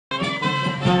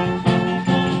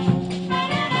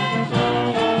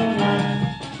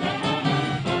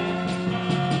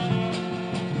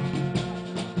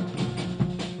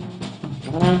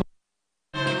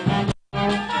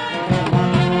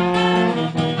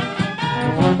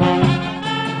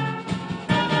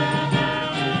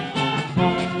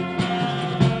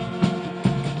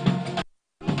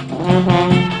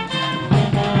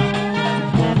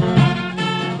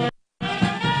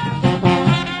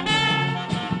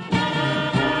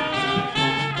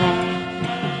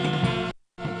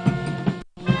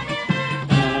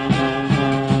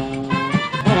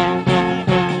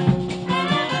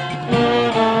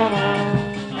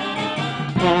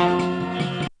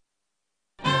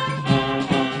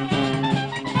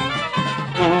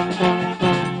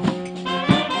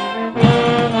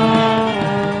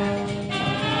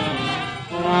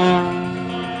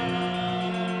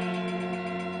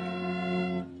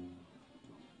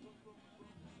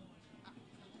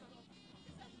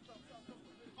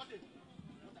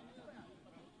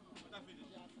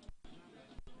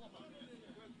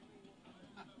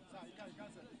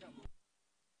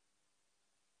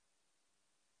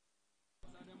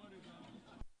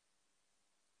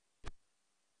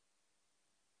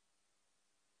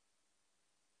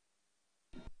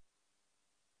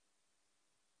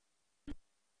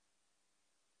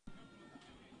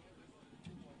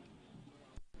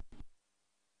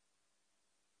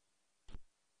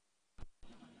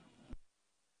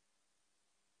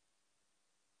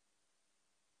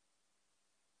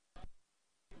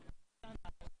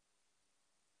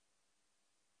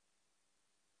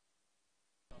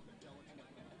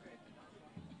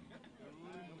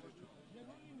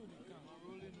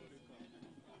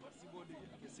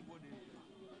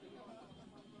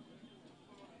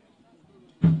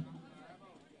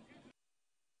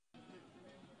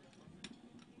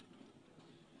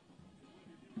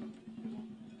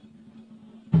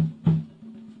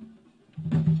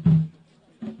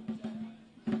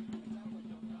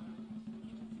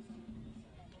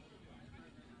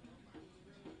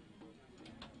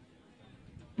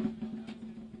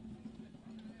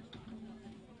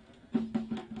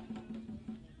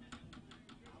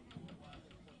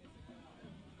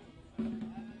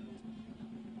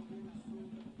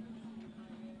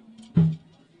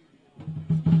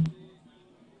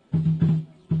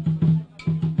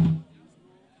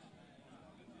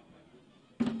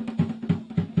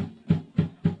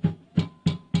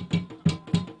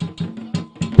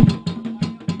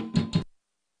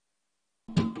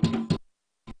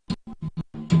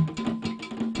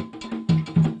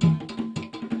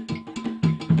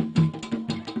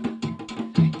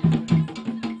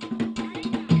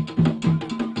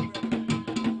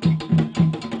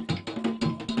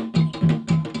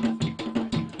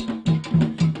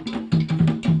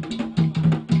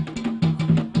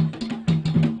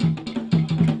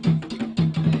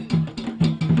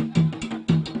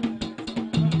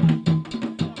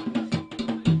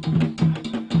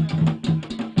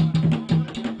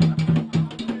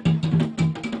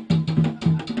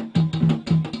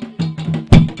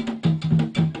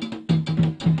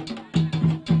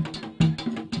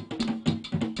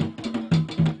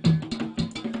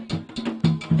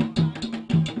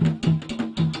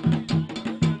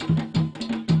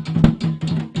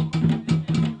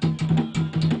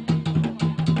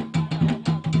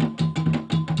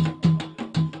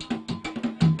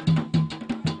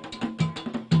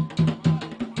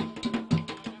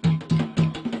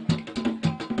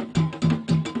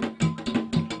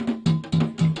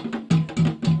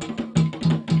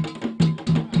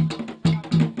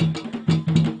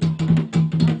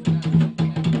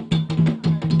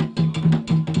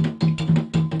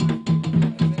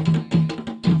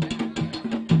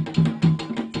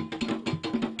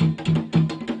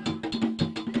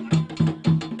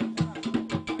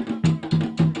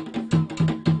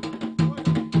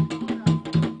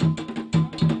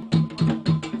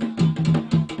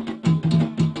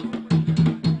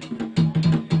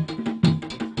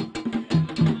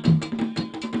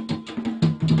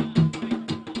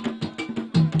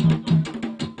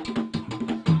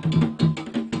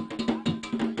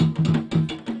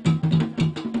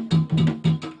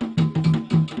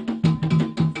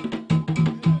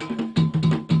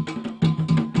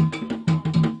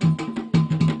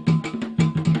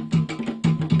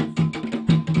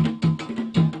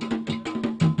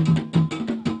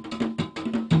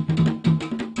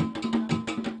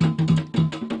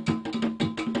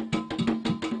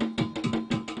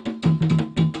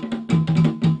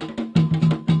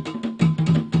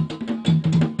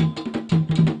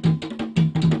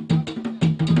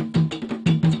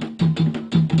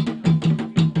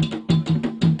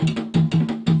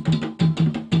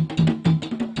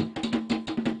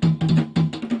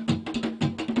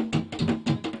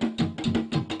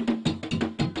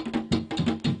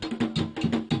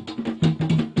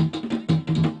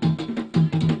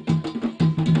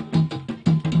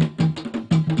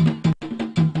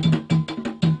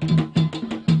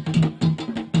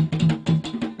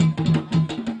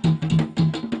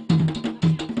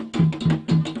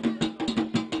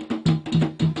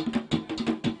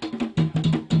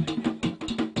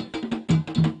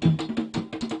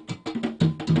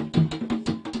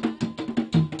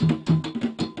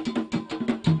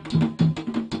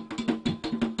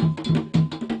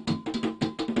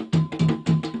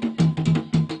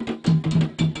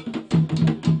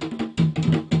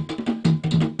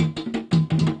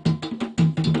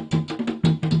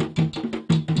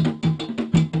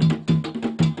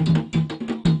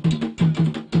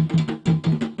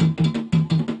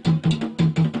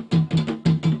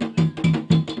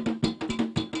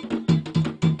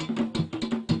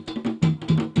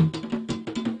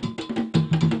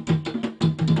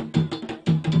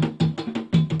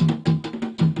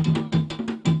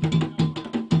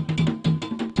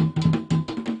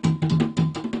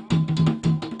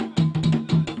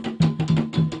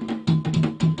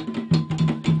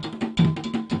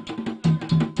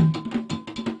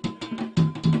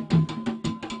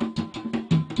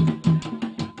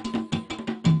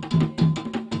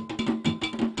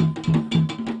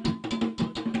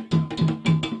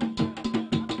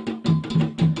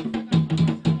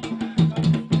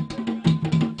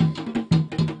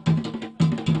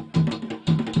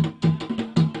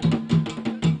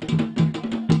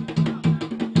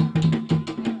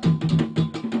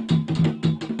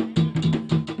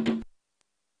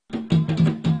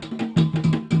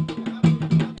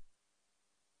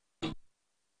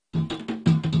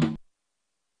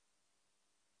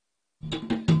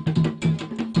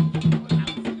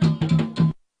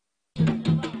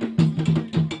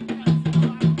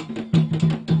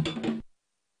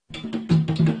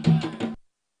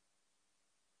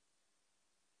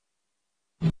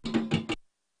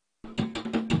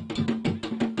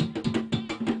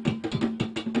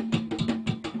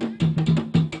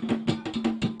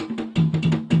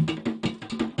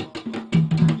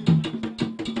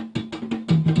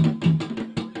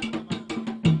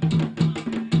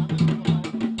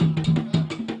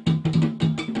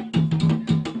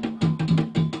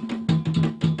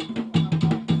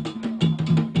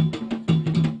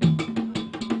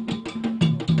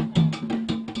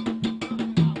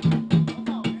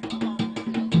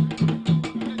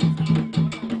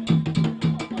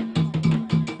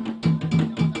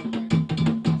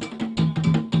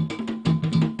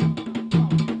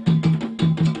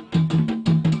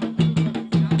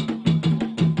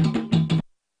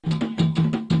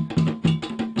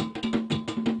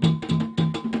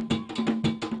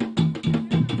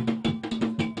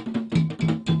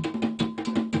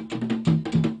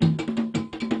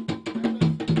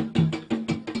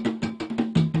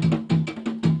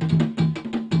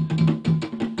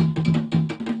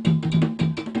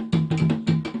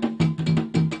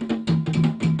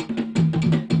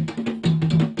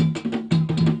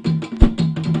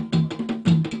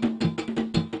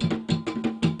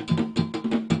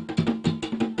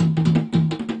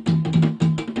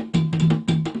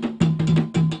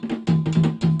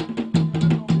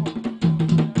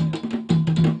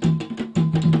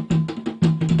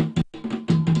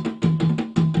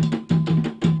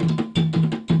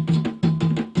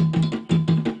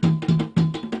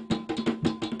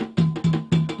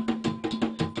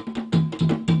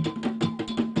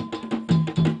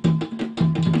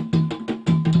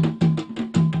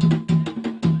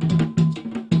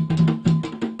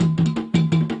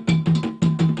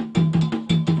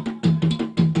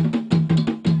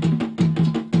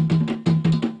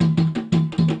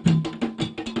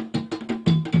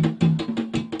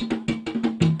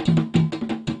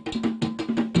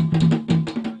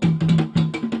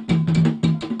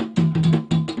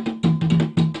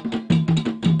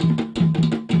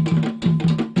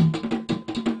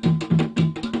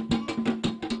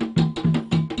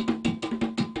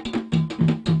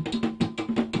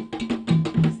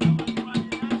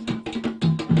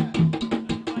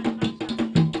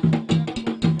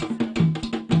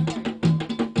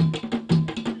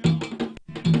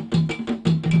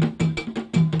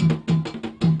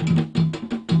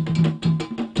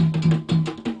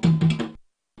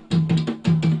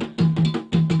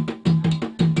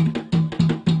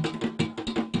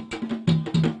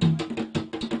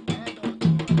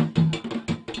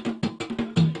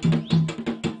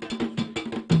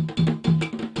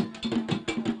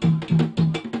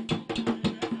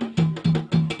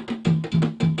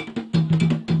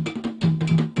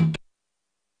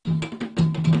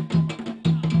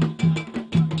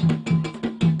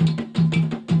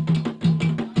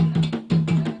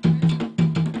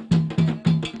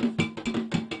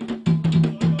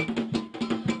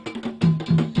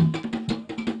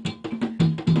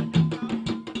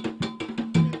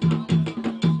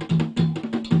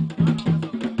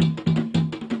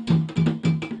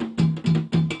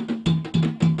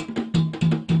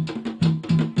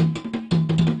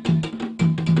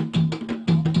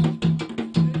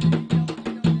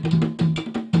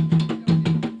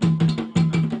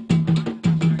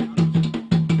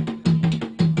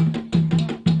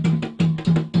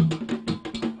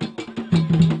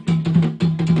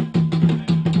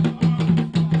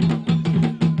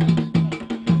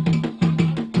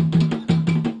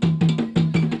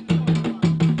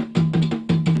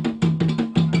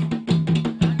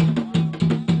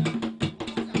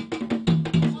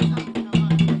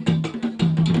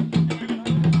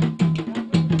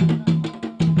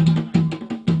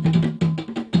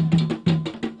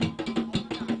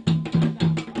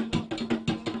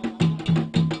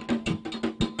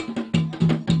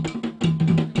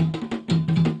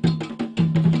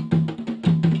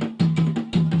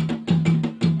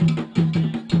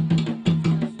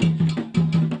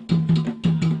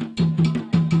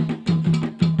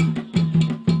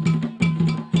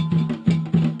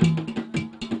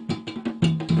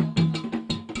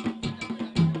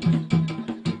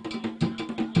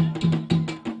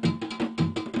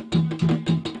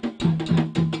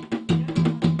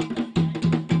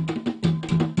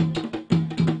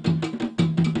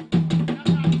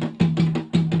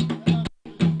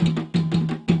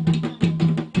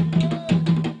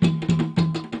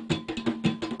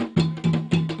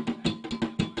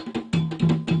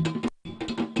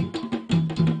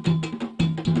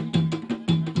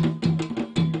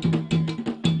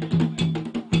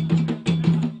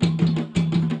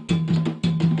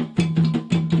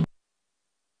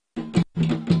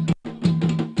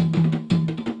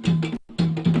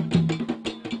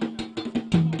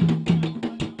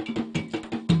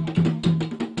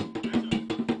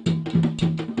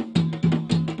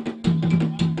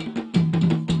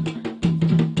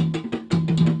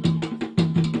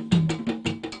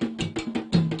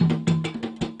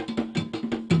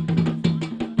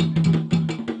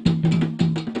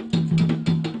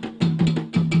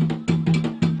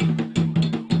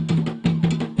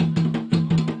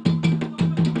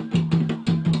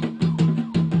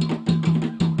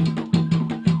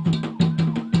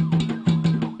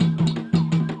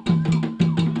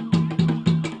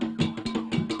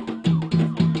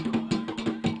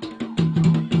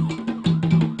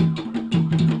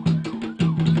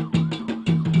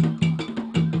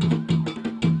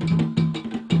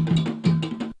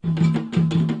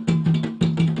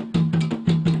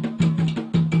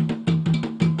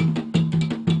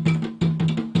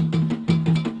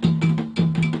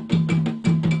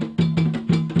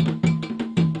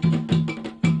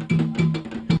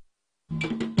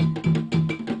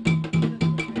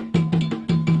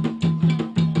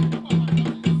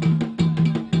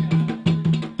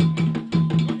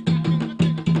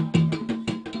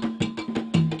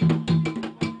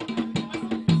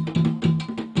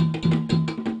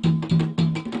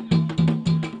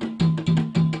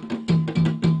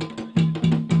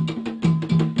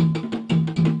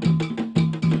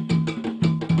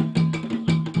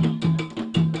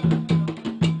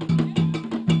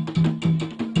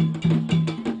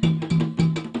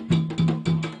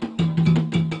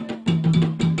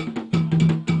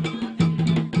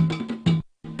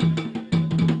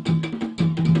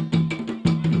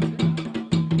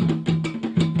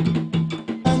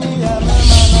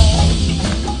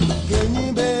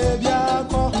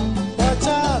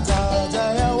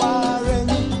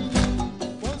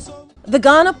The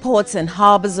Ghana Ports and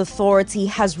Harbours Authority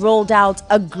has rolled out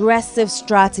aggressive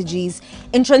strategies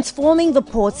in transforming the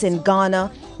ports in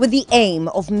Ghana with the aim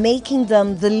of making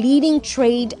them the leading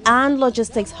trade and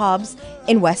logistics hubs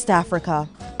in West Africa.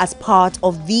 As part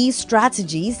of these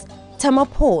strategies, Tema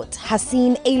Port has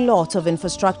seen a lot of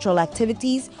infrastructural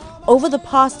activities over the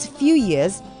past few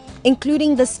years,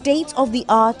 including the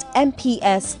state-of-the-art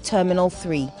MPS Terminal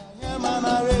 3.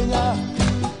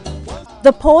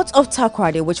 The port of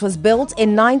Takoradi, which was built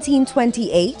in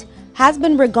 1928, has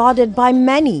been regarded by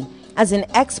many as an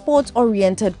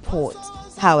export-oriented port.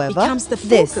 However, becomes the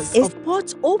focus of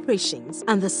port operations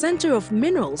and the center of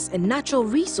minerals and natural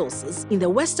resources in the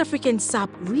West African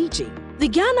sub-region. The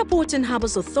Ghana Port and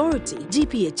Harbours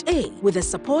Authority-GPHA, with the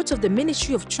support of the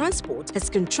Ministry of Transport,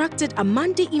 has contracted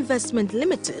Amandi Investment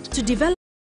Limited to develop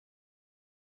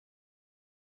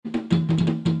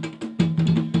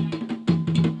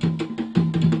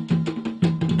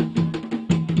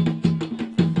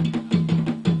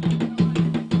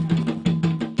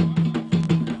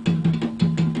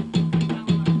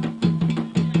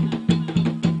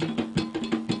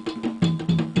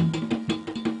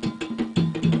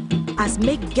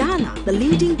make Ghana the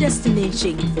leading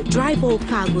destination for dry bulk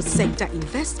cargo sector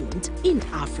investment in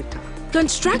Africa.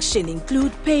 Construction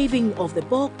include paving of the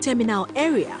bulk terminal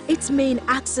area, its main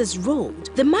access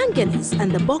road, the manganese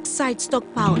and the bauxite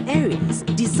stockpile areas,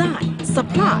 design,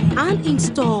 supply and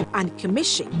install and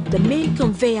commission the main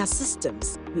conveyor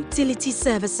systems, utility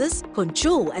services,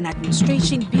 control and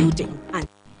administration building and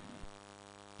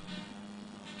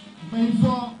Each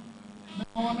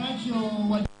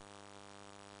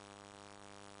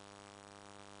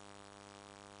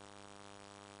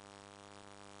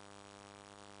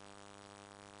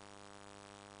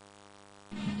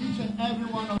and every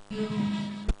one of you.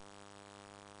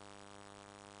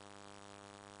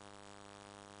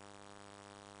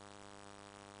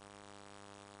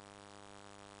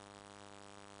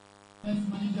 Best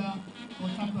manager for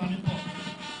Takoradi Port,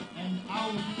 and I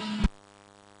will be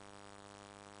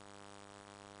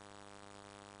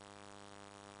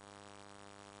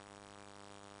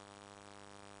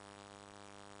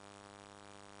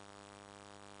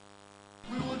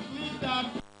we would leave that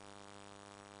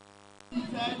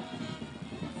seated.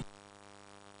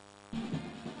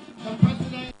 The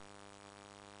president,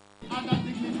 other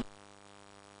dignitaries.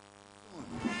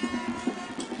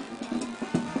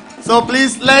 So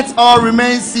please, let's all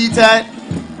remain seated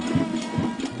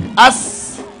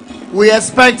as we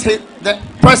expect the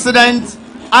president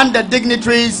and the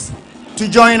dignitaries to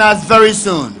join us very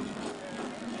soon.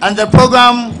 And the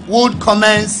program would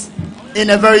commence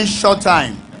in a very short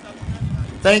time.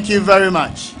 Thank you very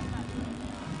much.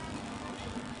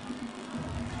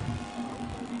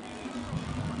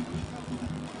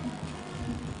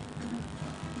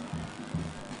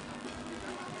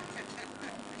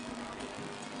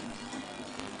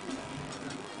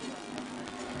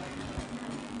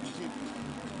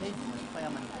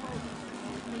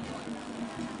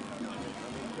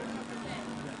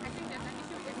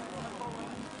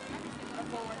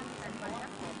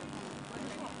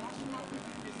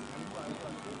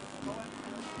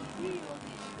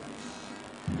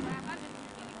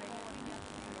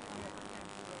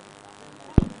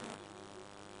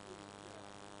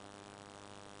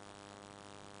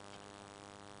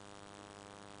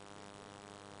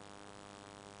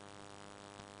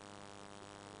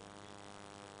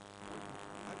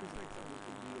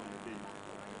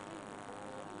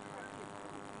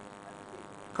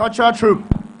 Cultural troupe.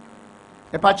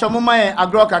 Epachomuma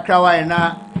agro kakrawa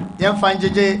na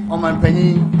yemfanjeje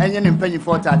omanpanyi enye ne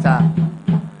mpanyifo tata.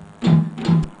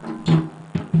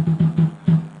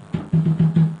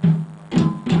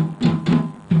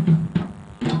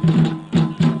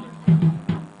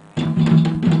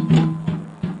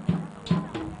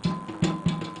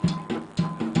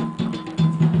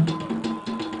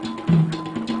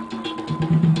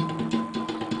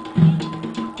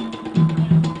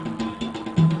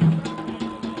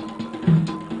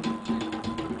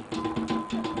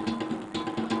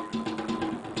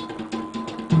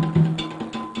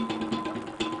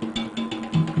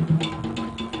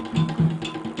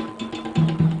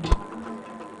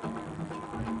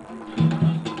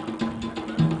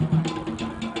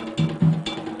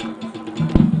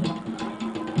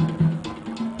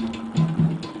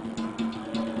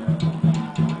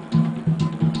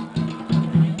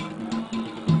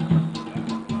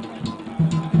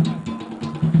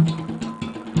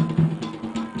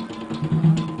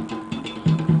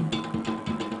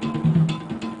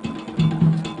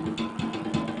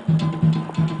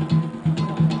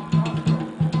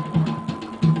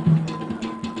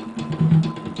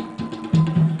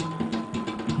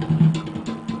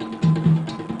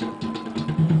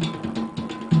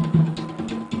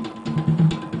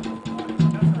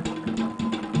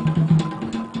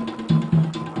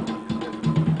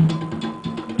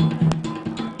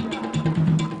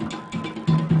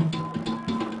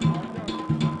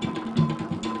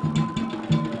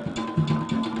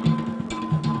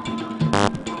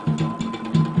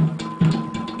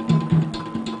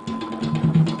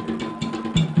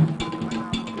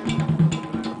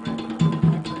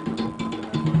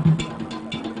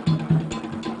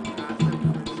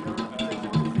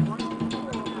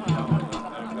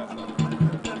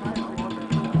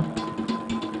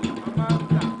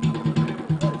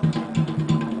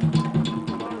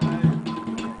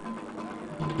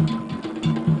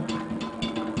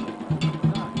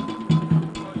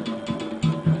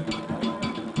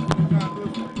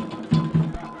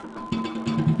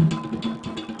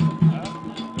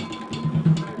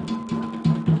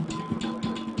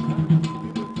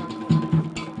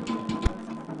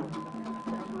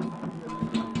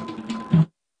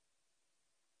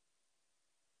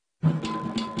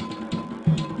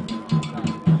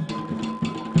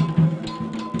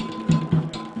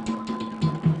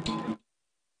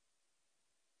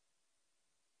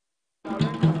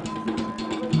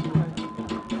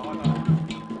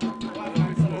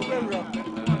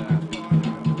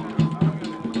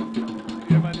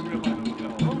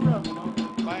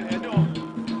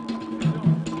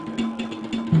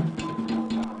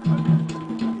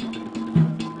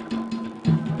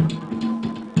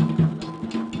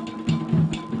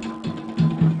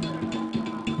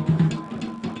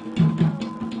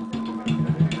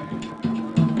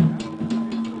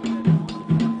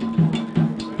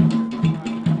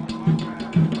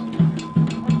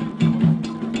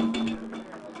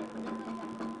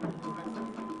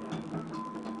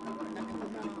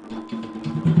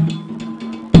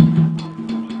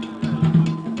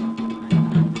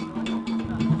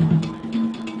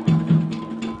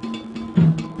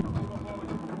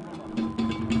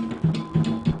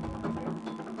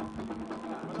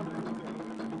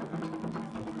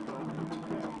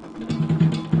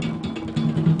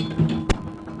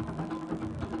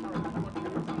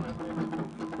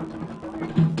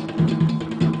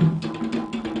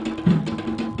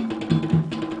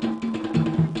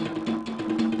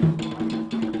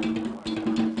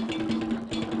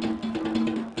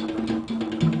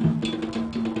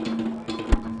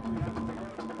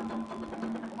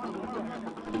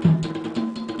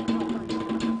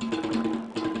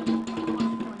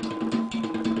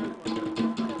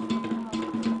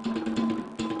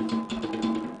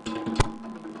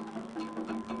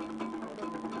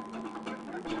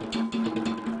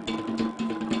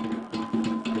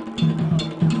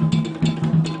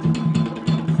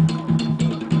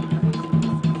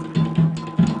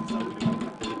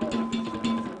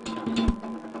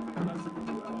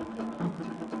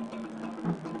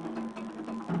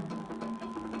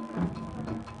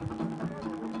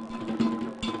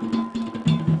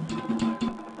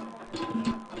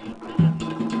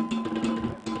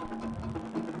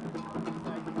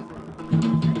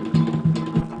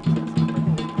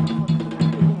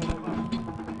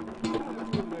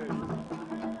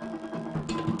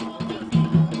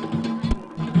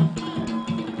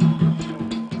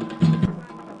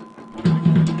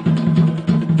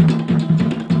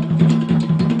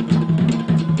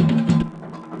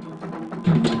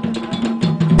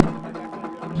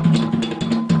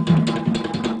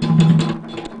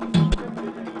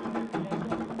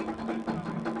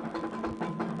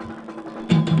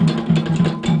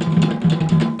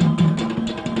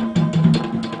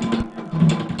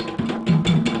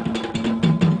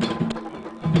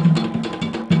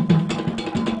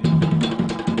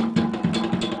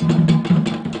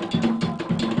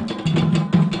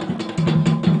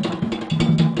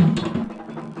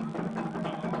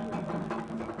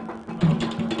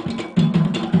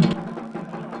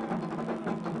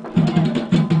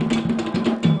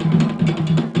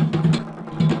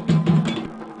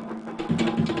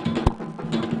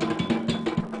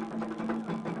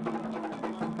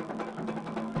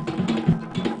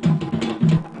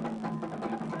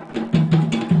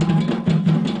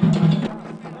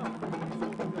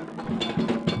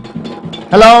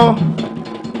 Hello.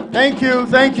 Thank you,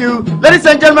 thank you. Ladies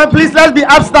and gentlemen, please let's be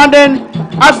upstanding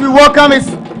as we welcome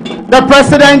the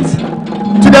president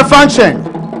to the function.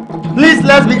 Please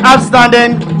let's be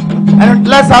upstanding and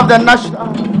let's have the national.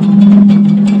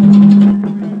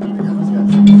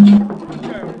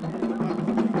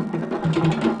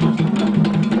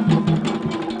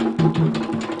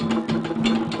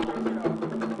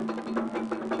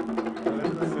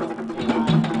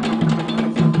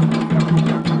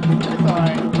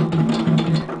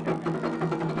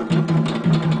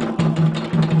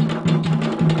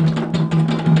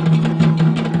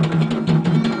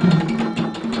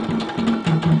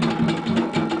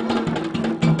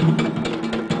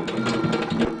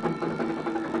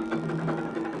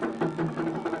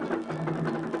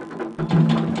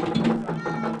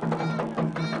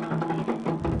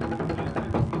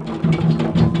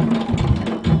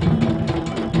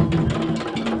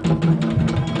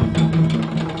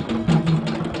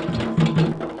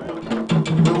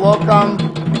 Welcome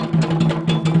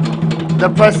the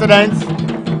President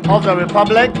of the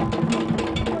Republic.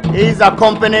 He is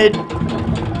accompanied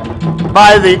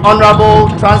by the Honorable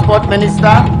Transport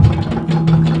Minister,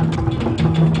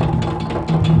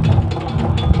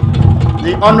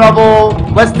 the Honorable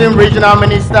Western Regional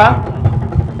Minister,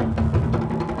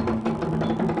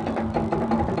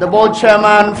 the Board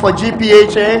Chairman for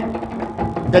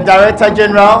GPHA, the Director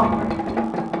General,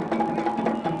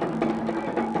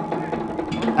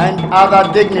 and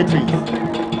other dignitaries.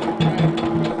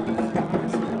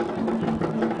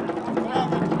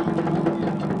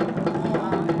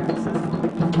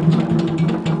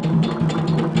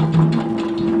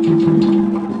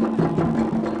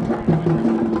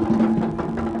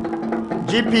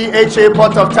 GPHA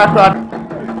Port of Takoradi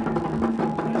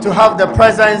to have the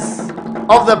presence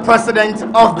of the President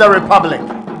of the Republic.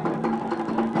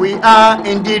 We are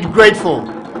indeed grateful.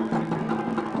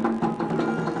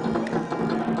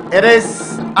 It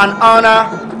is an honor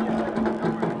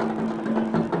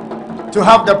to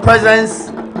have the presence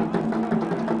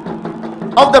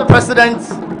of the President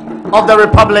of the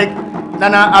Republic,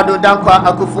 Nana Addo Dankwa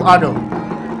Akufo-Addo.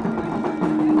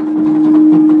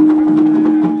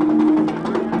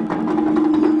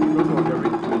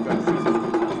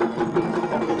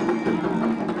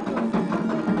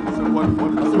 In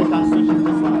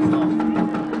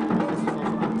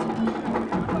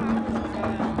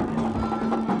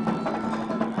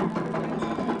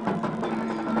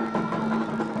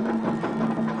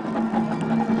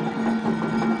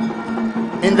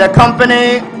the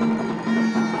company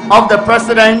of the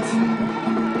President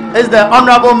is the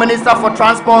Honorable Minister for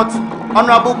Transport,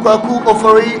 Honorable Kwaku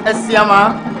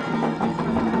Ofori-Esiama.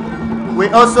 We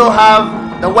also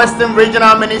have the Western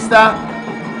Regional Minister,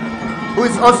 who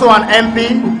is also an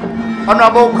MP,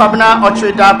 Honorable Kwabena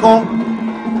Ochridako.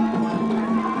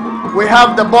 We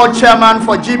have the Board Chairman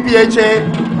for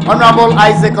GPHA, Honorable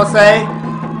Isaac Osei.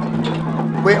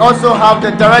 We also have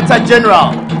the Director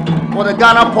General for the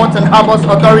Ghana Port and Harbours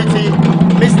Authority,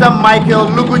 Mr. Michael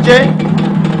Luguje.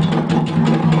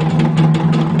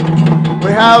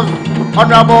 We have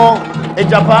Honorable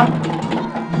Ejapa.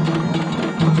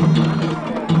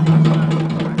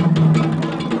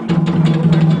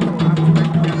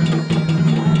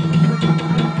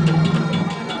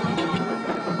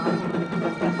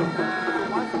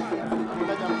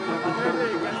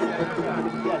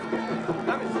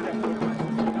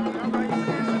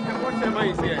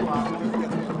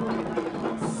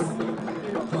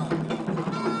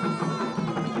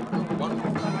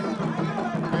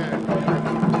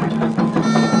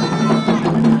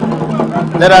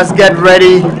 Let us get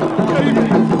ready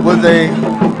with the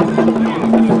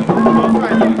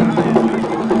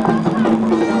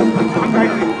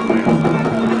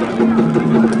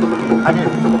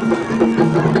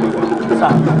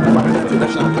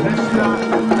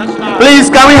please,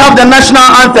 can we have the national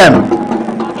anthem?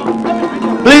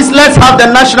 Please, let's have the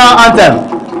national anthem.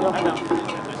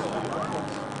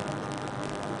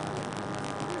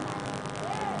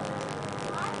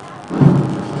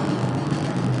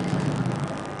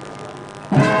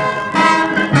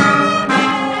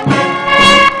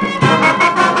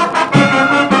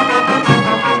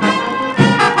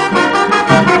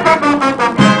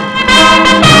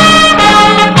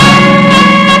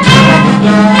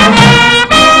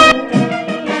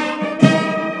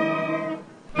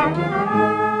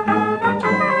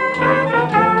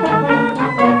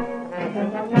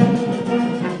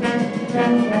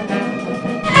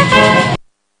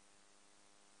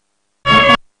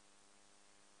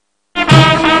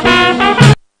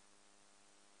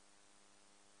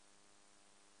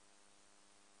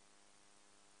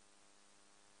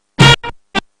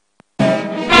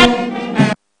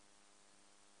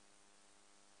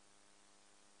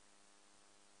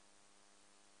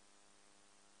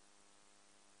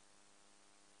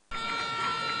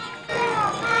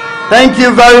 Thank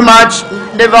you very much,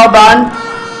 Naval Band.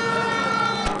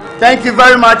 Thank you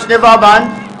very much, Naval Band.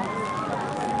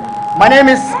 My name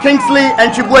is Kingsley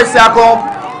Enchibwe-Siako.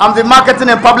 I'm the Marketing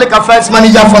and Public Affairs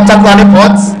Manager for Takoradi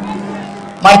Ports.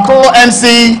 My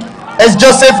co-MC is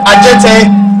Joseph Ajete,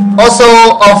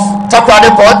 also of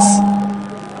Takoradi Ports.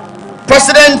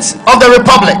 President of the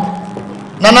Republic,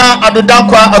 Nana Addo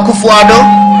Dankwa Akufo-Addo.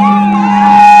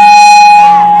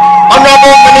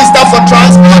 Honorable Minister for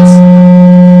Transport,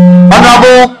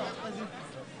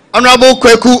 Honorable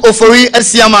Kwaku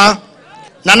Ofori-Esiama,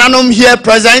 Nananom here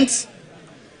present.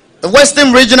 The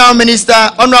Western Regional Minister,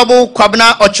 Honorable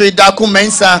Kwabena Ochridako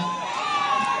Mensa.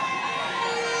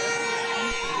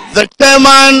 The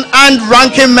Chairman and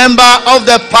Ranking Member of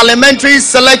the Parliamentary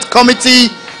Select Committee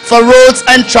for Roads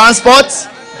and Transport.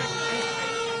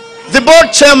 The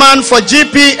Board Chairman for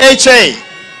GPHA,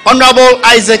 Honorable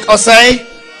Isaac Osei.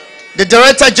 The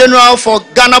Director General for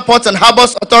Ghana Port and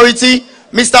Harbours Authority,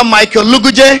 Mr. Michael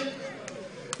Luguje.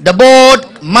 The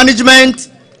Board, Management,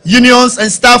 Unions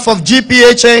and staff of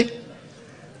GPHA.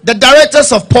 The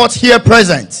Directors of Port here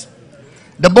present.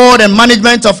 The Board and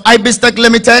Management of Ibis-Tech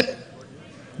Limited.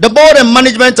 The Board and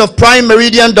Management of Prime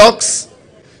Meridian Docks.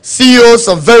 CEOs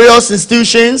of various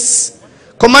institutions.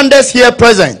 Commanders here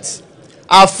present.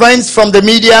 Our friends from the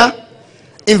media.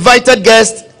 Invited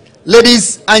guests,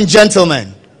 ladies and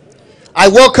gentlemen. I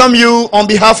welcome you on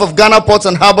behalf of Ghana Port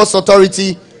and Harbours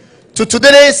Authority to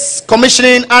today's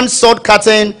commissioning and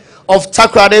SOD-CUTTING of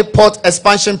Takoradi Port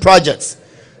Expansion Projects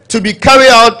to be carried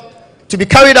out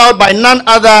by none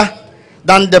other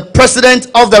than the President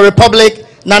of the Republic,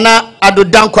 Nana Addo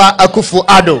Dankwa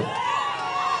Akufo-Addo.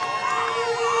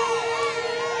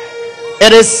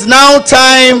 It is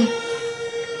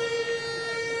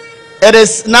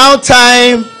now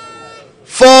time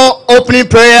for opening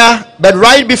prayer, but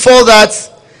right before that,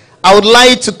 I would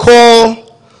like to call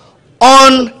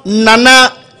on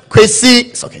Nana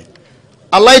Kwesi. Okay,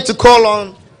 I'd like to call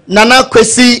on Nana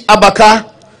Kwesi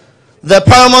Abaka, the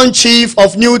Paramount Chief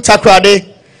of New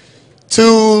Takoradi,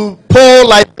 to pour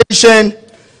libation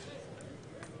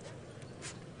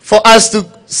for us to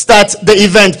start the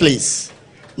event, please.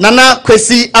 Nana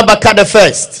Kwesi Abaka the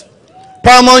First,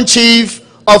 Paramount Chief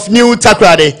of New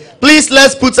Takoradi. Please,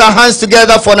 let's put our hands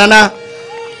together for Nana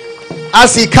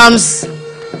as he comes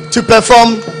to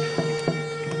perform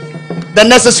the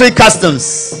necessary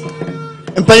customs.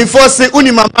 Mpanyinfo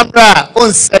unimamamra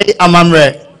onsei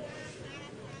amamre.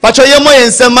 Pacho yemo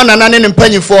yensema Nana ne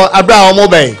mpanyinfo abra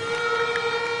omobe.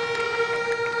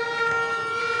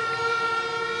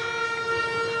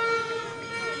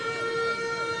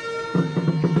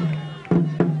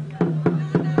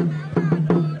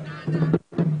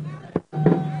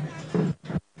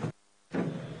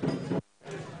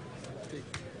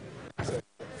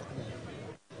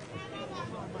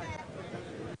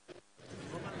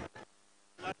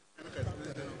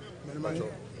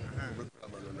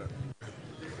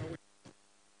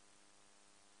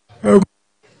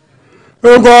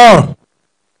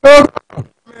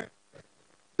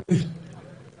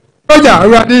 Oja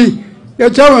already ya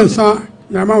chawan sa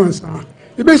ya mawan sa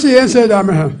ibe si yen say da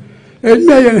me ha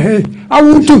edme yen he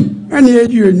awutum ene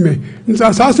eju edme nsa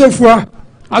asasefua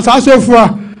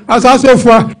nsani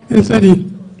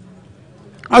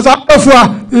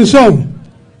asasefua nsom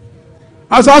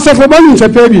asasefua banu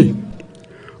sepebi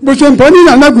busompani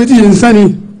na nagudi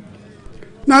nsani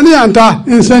nani anta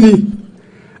nsani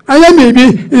aya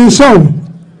mebi nsom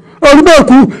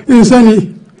orubeku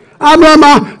nsani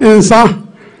abrama nsa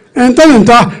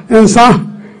entalenta nsa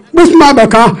busma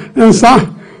baka nsa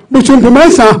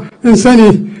busumpumesa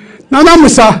nsani nana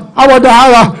musa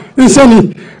awadahara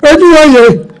nsani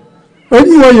eduwoye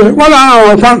wala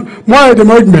awon mo de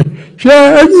modme she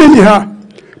edmeni ha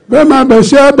be ma be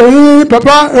se be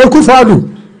papa ekufadu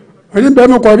ani be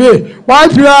mo ko be wa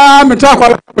tira meta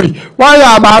kwala wa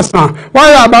ya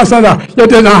abasa da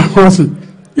yede na hwase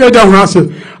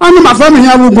ani ma fami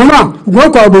ya buguna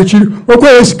ugo ko abochi oko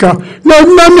esika na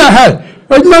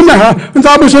edmemi ha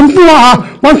nta bo se mpu ha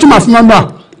won tuma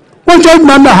fama won je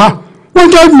edmemi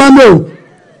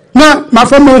na ma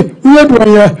fami nye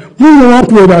duye mu won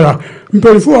ku dara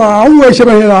mpelfu awu e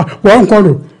sebe ya won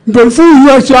kodo mpelfu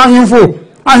ye si ahimfo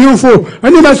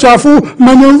ani ma shafu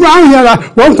manu ahira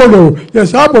won kodo ye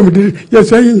sabo mi ye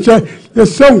sayinche ye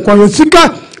son ko ye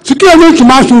sika ye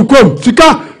tuma su kom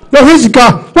sika ye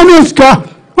hisika woni sika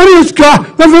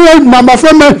na fe mama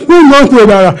fami mu won ku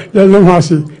dara ye lo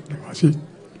hasi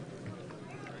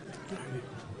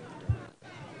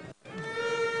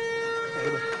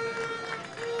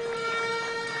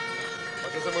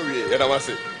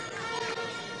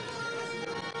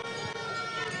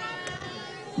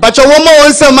Bacho womo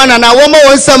wonse manana.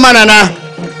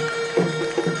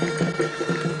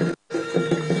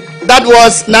 That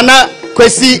was Nana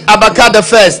Kwesi Abaka the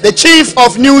First, the Chief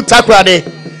of New Takoradi.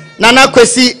 Nana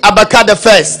Kwesi Abaka the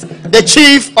First, the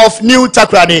Chief of New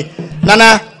Takoradi.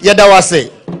 Nana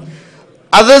Yedawase.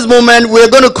 At this moment, we're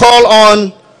going to call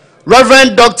on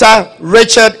Reverend Dr.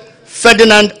 Richard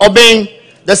Ferdinand Obeng,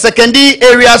 the Secondary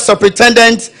Area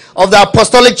Superintendent of the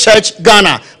Apostolic Church,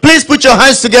 Ghana. Please put your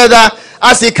hands together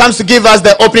as he comes to give us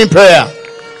the opening prayer.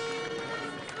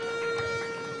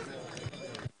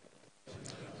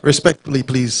 Respectfully,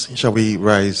 please, shall we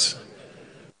rise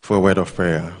for a word of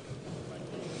prayer?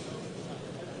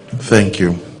 Thank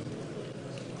you.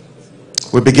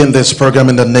 We begin this program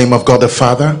in the name of God the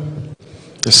Father,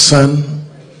 the Son,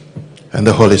 and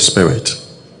the Holy Spirit.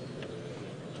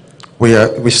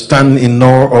 We stand in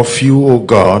awe of you, O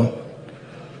God,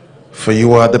 for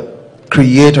you are the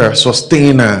creator,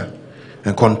 sustainer,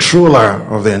 and controller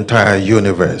of the entire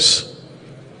universe.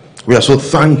 We are so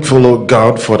thankful, O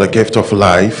God, for the gift of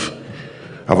life.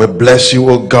 I will bless you,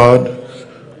 O God,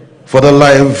 for the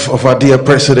life of our dear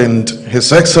President,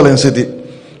 His Excellency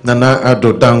Nana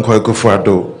Addo Dankwa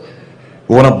Akufo-Addo.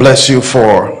 We want to bless you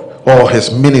for all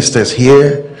his ministers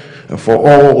here and for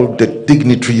all the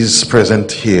dignitaries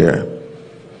present here.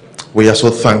 We are so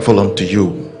thankful unto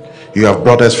you. You have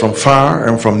brought us from far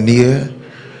and from near,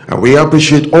 and we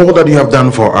appreciate all that you have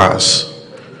done for us.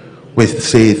 We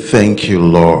say thank you,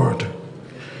 Lord.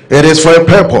 It is for a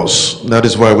purpose. That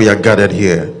is why we are gathered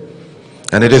here.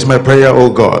 And it is my prayer, O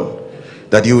God,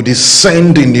 that you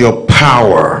descend in your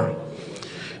power.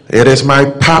 It is my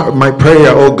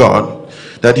prayer, O God,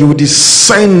 that you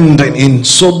descend in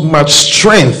so much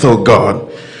strength, O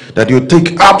God, that you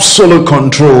take absolute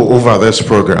control over this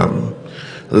program.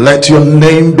 Let your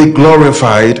name be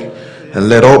glorified, and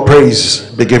let all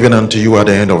praise be given unto you at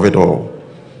the end of it all.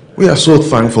 We are so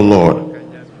thankful, Lord,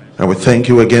 and we thank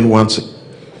you again once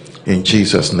in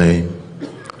Jesus' name.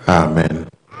 Amen.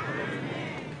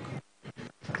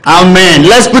 Amen.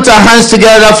 Let's put our hands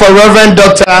together for Reverend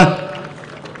Dr.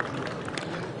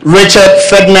 Richard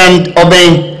Ferdinand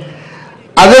Obeng,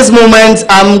 At this moment,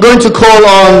 I'm going to call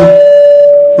on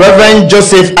Reverend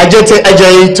Joseph Ajete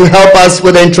Ajayi to help us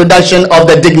with the introduction of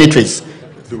the dignitaries.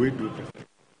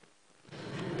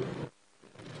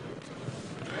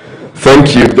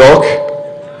 Thank you, Doc.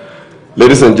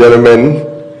 Ladies and gentlemen,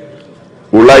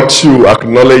 we'd like to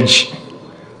acknowledge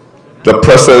the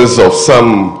presence of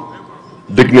some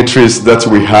dignitaries that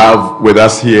we have with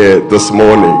us here this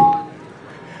morning.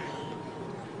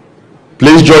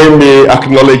 Please join me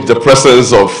acknowledge the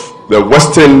presence of the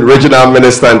Western Regional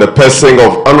Minister and the person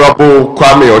of Honorable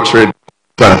Kwame Ochre.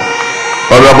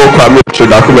 Honorable Kwame Ochre,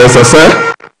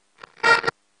 sir.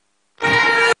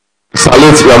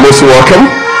 Salute, you are most welcome.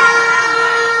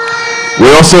 We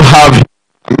also have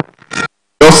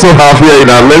here in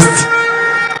our midst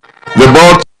the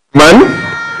board man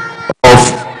of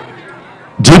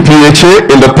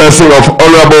GPHA in the person of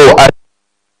Honorable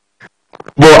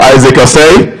Isaac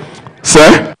Osei.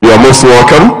 Sir, you are most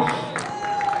welcome.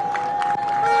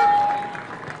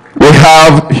 We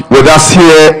have with us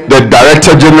here the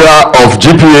Director General of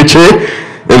GPHA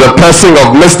in the person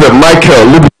of Mr. Michael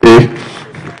Libby.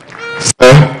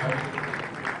 Sir,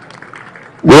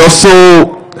 we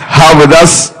also have with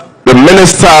us the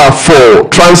Minister for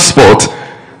Transport,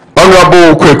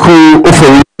 Honorable Kweku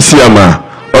Ofori-Siama.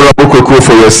 Honorable Kweku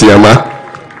Ofori-Siama.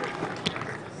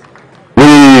 We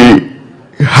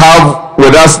have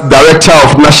with us Director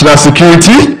of National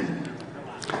Security,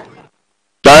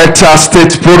 Director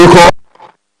State Protocol,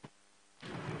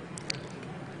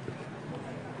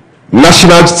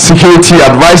 National Security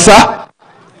Advisor.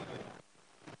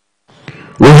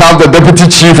 We have the Deputy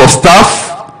Chief of Staff.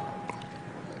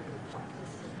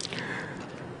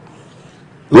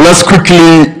 Let's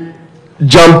quickly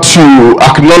jump to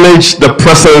acknowledge the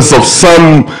presence of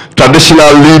some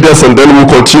traditional leaders, and then we'll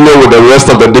continue with the rest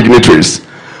of the dignitaries.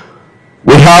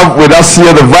 We have with us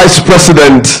here the Vice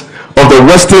President of the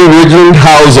Western Region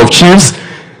House of Chiefs.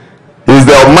 He is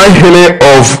the Omahene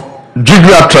of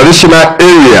Jigra Traditional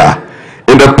Area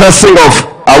in the person of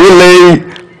Awule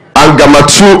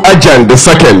Angamatu Ajan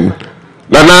II.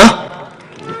 Nana,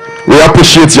 we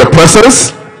appreciate your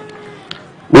presence.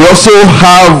 We also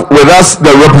have with us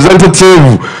the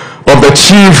representative of the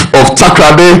Chief of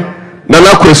Takoradi,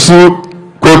 Nana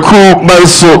Kweku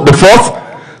Manso IV.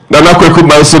 Nana Kweku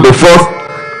Manso IV,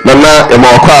 Nana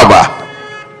Emawakwaba.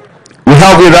 We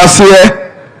have with us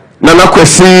here Nana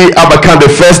Kwesi Abakan I,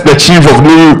 the Chief of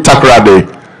New Takoradi.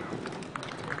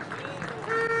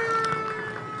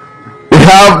 We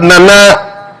have Nana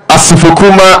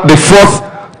Asifokuma IV,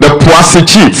 the Puasi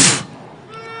Chief.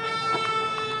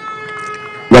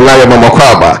 Nana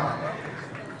Emawakwaba.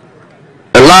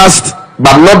 And last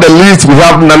but not the least, we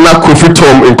have Nana Kofi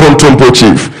Tom in Kontompo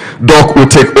Chief. Doc will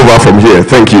take over from here.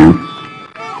 Thank you.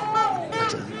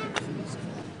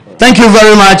 Thank you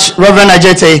very much, Reverend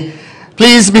Ajete.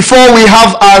 Please, before we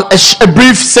have a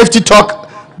brief safety talk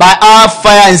by our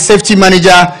Fire and Safety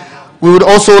Manager, we would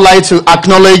also like to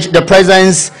acknowledge the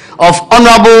presence of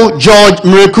Honorable George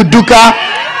Mrekuduka,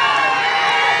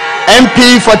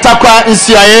 MP for Takwa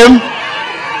Nsiayem,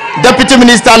 Deputy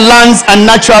Minister Lands and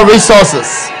Natural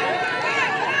Resources.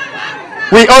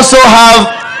 We also have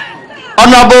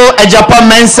Honorable Ejapa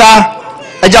Mesa,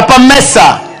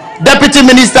 Deputy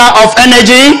Minister of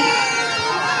Energy.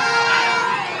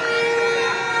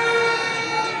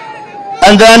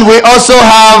 And then we also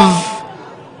have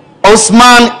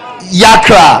Osman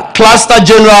Yakra, Cluster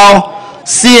General,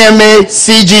 CMA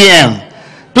CGM.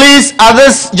 Please, at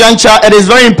this juncture, it is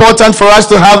very important for us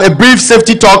to have a brief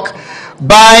safety talk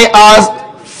by our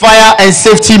Fire and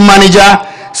Safety Manager.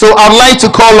 So I'd like to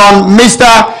call on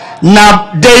Mr.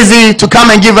 Nab Daisy to come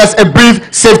and give us a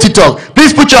brief safety talk.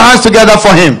 Please put your hands together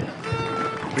for him.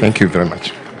 Thank you very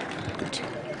much.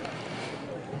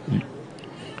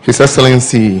 His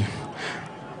Excellency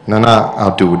Nana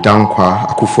Addo Dankwa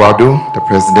Akufo-Addo, the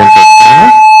President of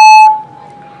Ghana,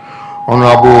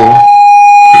 Honorable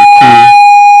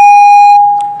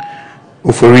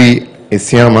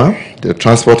Ofori-Siama, the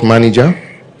Transport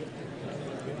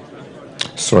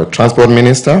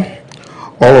Minister,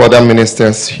 all other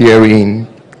ministers herein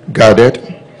gathered,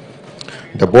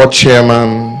 the Board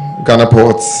Chairman, Ghana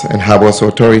Ports and Harbours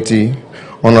Authority,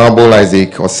 Honorable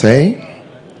Isaac Osei,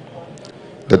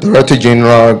 the Director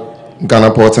General,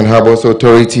 Ghana Ports and Harbours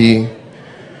Authority,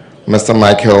 Mr.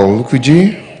 Michael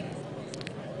Lukuji,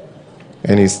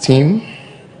 and his team,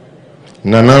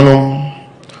 Nananum,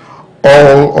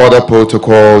 all other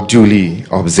protocol duly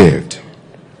observed.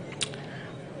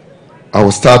 I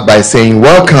will start by saying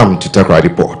welcome to Takoradi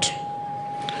Port.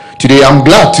 Today I'm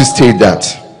glad to state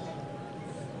that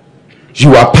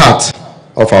you are part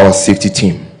of our safety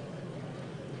team.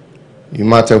 no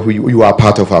matter who you are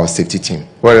part of our safety team.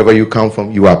 Wherever you come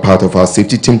from, you are part of our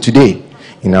safety team today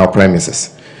in our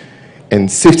premises.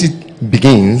 And safety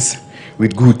begins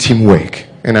with good teamwork,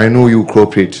 and I know you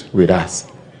cooperate with us.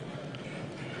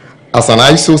 As an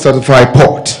ISO certified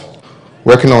port,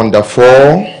 working on the 4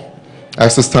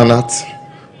 ISO standards,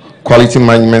 quality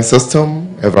management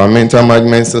system, environmental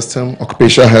management system,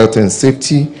 occupational health and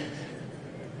safety,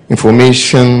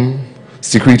 information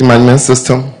security management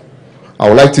system, I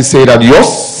would like to say that your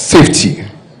safety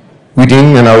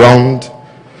within and around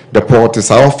the port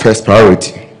is our first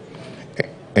priority.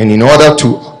 And in order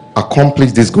to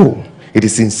accomplish this goal, it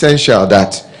is essential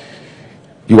that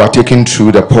you are taken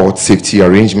through the port safety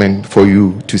arrangement for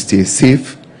you to stay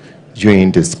safe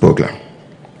during this program.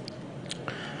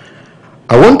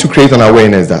 I want to create an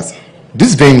awareness that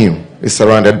this venue is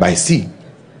surrounded by sea.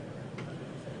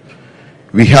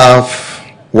 We have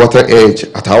water edge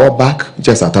at our back,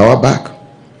 just at our back,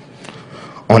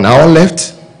 on our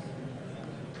left,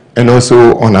 and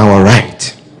also on our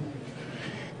right.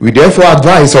 We therefore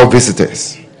advise our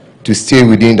visitors to stay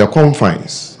within the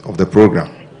confines of the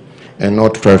program and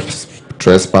not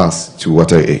trespass to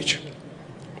water edge.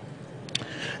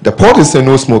 The port is a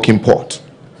no-smoking port.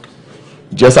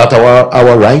 Just at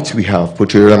our right, we have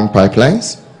petroleum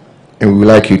pipelines, and we would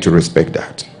like you to respect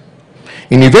that.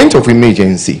 In event of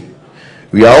emergency,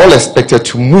 we are all expected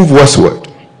to move westward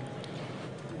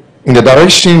in the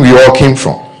direction we all came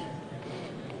from.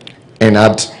 And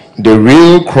at the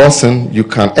rail crossing, you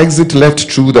can exit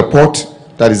left through the port,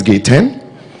 that is gate 10,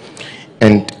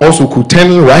 and also could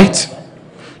turn right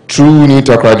through New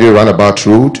Takoradi roundabout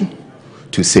road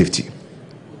to safety.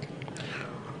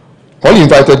 All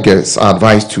invited guests are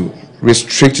advised to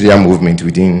restrict their movement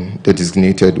within the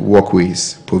designated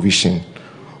walkways provision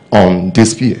on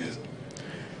this pier.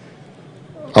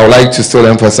 I would like to still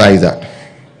emphasize that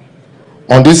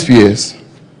on these piers,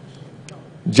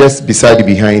 just beside and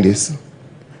behind us,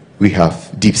 we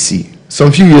have deep sea.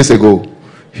 Some few years ago,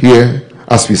 here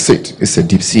as we sit, it's a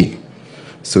deep sea.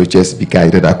 So just be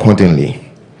guided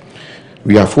accordingly.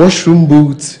 We have washroom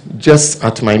booths just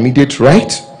at my immediate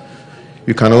right.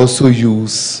 You can also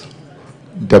use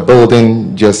the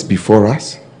building just before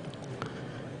us.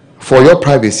 For your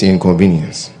privacy and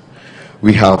convenience,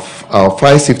 we have our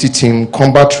fire safety team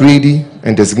combat ready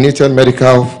and designated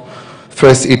medical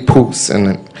first aid posts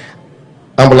and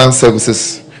ambulance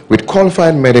services with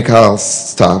qualified medical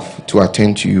staff to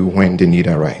attend to you when the need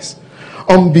arises.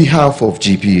 On behalf of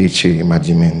GPHA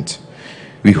management,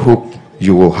 we hope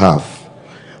you will have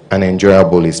an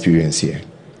enjoyable experience here.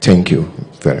 Thank you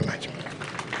very much.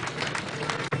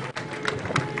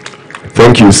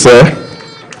 Thank you, sir.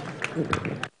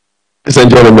 Ladies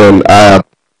and gentlemen, at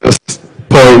this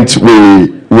point we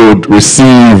would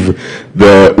receive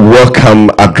the welcome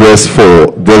address for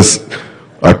this,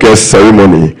 I guess,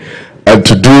 ceremony. And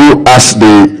to do as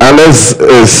the honors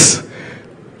is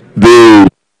the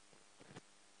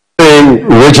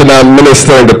regional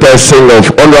minister in the person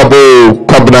of Honorable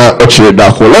Kwabena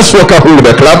Ochiredako. Let's welcome him with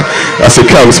a clap as he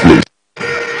comes, please.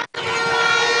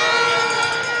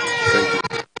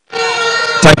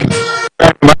 Thank you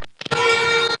very much.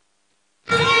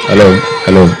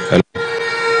 Hello.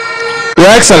 Your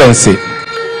Excellency,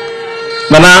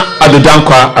 Nana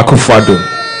Adudankwa Akufo-Addo,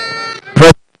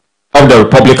 President of the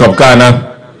Republic of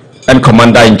Ghana and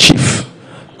Commander-in-Chief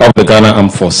of the Ghana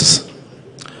Armed Forces.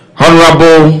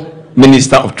 Honorable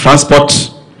Minister of Transport,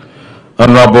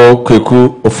 Honorable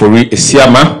Kweku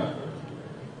Ofori-Esiama,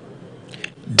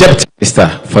 Deputy Minister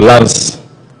for Lands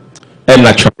and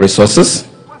Natural Resources,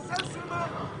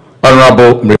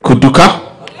 Honorable Mreku Duka,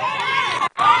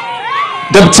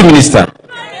 Deputy Minister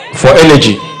for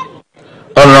Energy,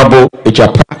 Honorable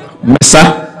Ejapa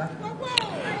Mesa,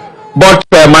 Board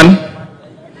Chairman,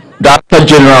 Director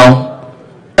General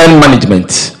and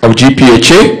Management of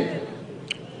GPHA,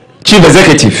 Chief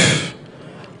Executive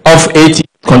of AT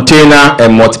Container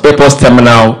and Multipurpose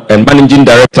Terminal and Managing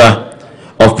Director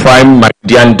of Prime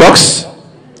Meridian Docks,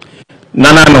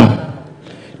 Nanano,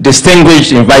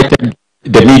 distinguished invited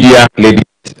the media, ladies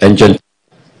and gentlemen.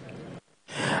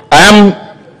 I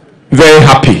am very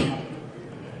happy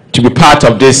to be part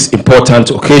of this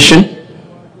important occasion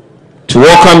to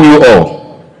welcome you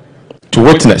all to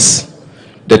witness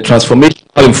the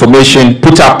transformational information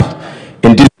put up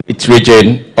in this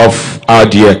region of our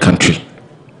dear country.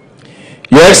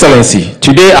 Your Excellency,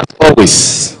 today as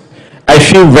always, I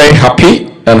feel very happy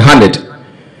and honored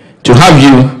to have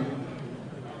you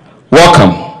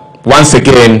welcome once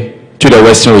again to the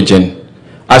Western region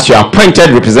as your appointed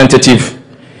representative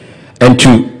and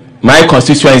to my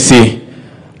constituency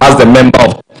as the member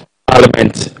of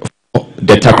parliament for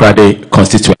the Takoradi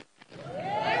constituency.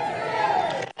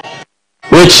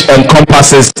 which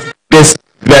encompasses this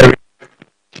very.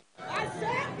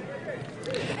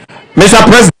 Mr.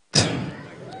 President,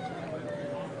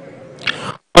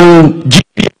 on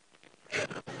GPHA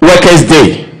Workers'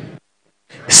 Day,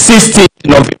 16th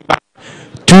November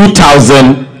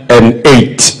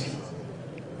 2008,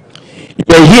 you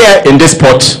were here in this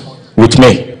spot with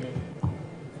me.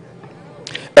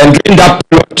 And during that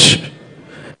period,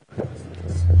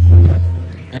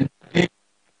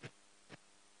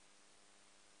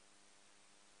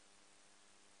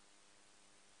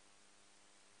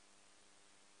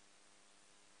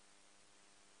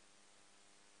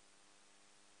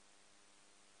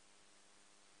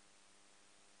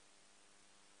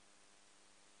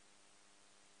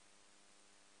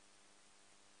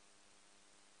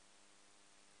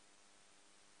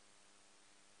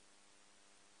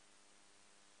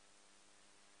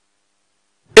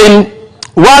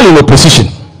 while in opposition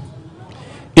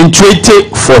in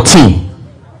 2014,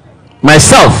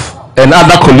 myself and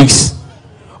other colleagues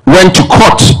went to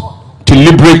court to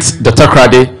liberate the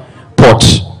Takoradi port,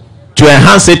 to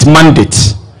enhance its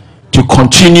mandate to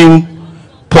continue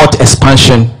port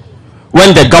expansion,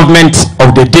 when the government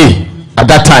of the day at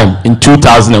that time in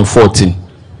 2014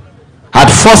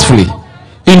 had forcefully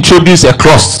introduced a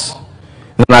clause,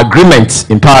 an agreement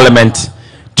in Parliament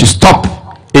to stop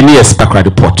any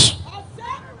Takoradi port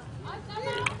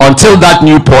until that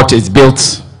new port is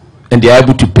built and they are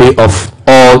able to pay off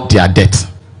all their debt.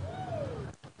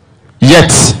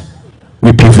 Yet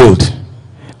we prevailed.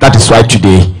 That is why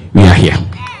today we are here.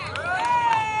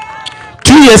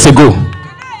 2 years ago,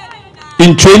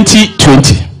 in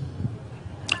 2020,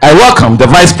 I welcomed the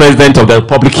Vice President of the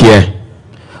Republic here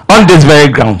on these very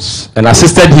grounds and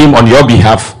assisted him on your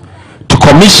behalf to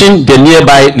commission the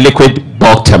nearby liquid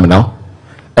bulk terminal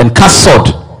and cast SOD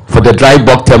for the dry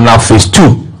bulk terminal phase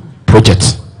 2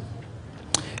 project.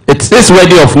 It is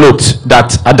worthy of note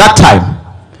that at that time,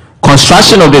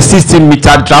 construction of the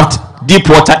 16-meter draft deep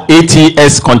water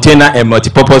ATS container and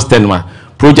multipurpose Tema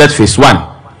project phase 1,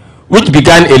 which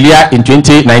began earlier in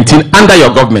 2019 under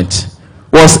your government,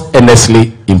 was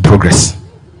earnestly in progress.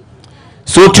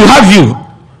 So to have you,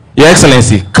 Your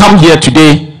Excellency, come here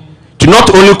today to not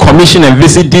only commission and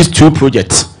visit these 2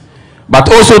 projects, but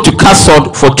also to cast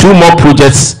SOD for 2 more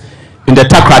projects in the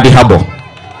Takoradi Harbour,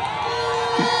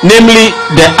 namely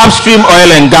the upstream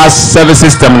oil and gas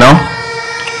services terminal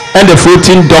and the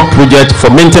floating dock project for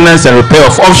maintenance and repair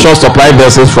of offshore supply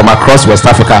vessels from across West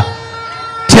Africa,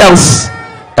 tells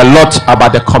a lot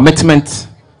about the commitment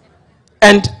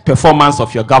and performance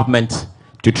of your government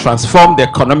to transform the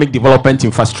economic development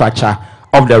infrastructure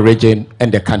of the region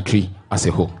and the country as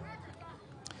a whole.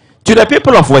 To the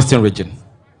people of Western Region,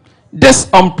 this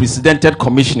unprecedented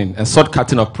commissioning and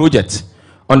SOD-CUTTING of projects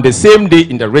on the same day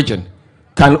in the region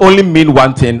can only mean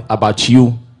one thing about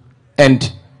you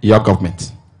and your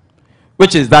government,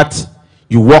 which is that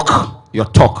you walk your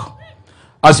talk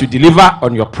as you deliver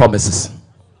on your promises.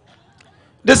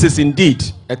 This is indeed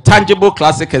a tangible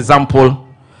classic example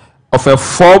of a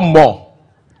for more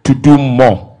to do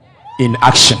more in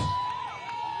action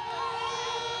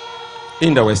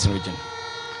in the Western Region.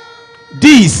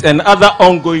 These and other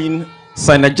ongoing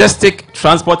synergistic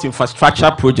transport infrastructure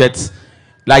projects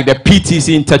like the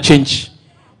PTC interchange,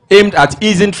 aimed at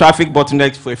easing traffic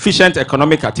bottlenecks for efficient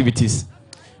economic activities,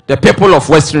 the people of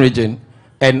Western Region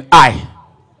and I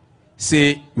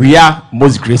say we are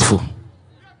most grateful.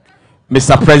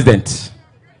 Mr. President,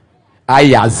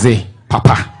 Ayaze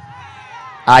Papa,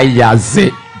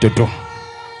 Ayaze Dodo.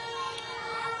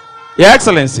 Your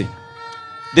Excellency,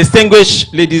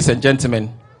 distinguished ladies and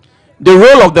gentlemen, the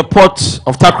role of the port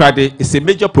of Takoradi is a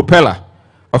major propeller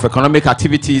of economic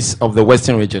activities of the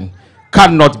Western Region,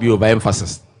 cannot be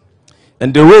overemphasized.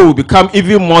 And the role will become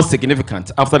even more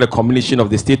significant after the completion of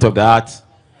the state-of-the-art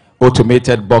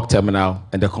automated bulk terminal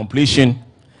and the completion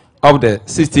of the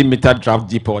 16-meter draft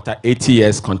deep water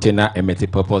ATS container and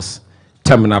multipurpose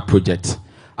terminal project,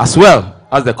 as well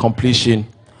as the completion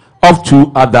of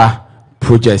 2 other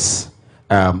projects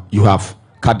you have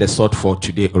cut the SOD for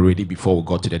today already before we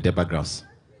got to the debate grounds.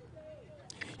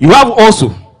 You have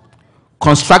also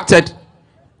constructed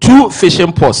 2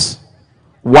 fishing ports,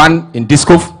 one in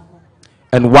Diskov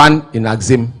and one in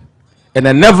Axim, and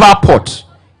a naval port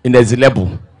in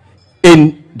Ezilebu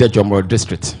in the Jomoro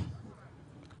district.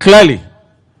 Clearly,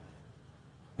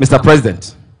 Mr.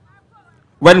 President,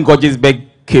 when Gorgesberg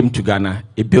came to Ghana,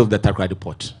 he built the Takoradi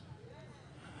port.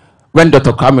 When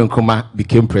Dr. Kwame Nkrumah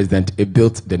became president, he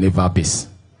built the naval base.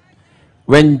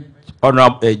 When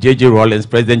Honorable J.J. Rawlings,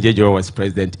 President J.J. Rawlings was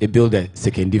president, he built the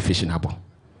secondary fishing harbor.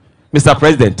 Mr.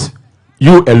 President,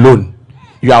 you alone,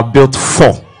 you have built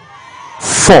 4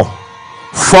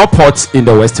 4 ports in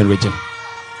the Western region.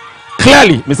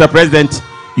 Clearly, Mr. President,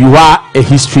 you are a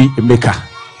history maker.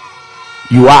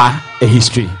 You are a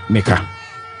history maker.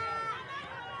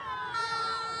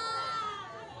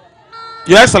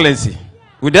 Your Excellency,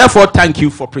 we therefore thank you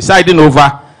for presiding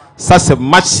over such a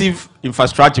massive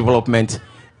infrastructure development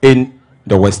in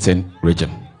the Western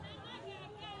region.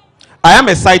 I am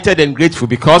excited and grateful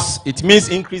because it means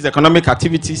increased economic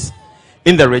activities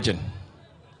in the region.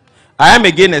 I am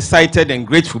again excited and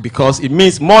grateful because it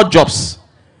means more jobs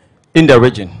in the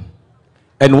region.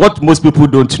 And what most people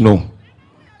don't know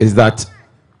is that,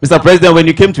 Mr. President, when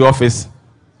you came to office,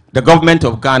 the government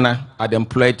of Ghana had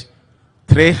employed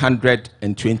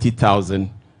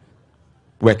 320,000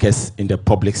 workers in the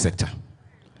public sector.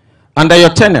 Under your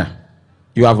tenure,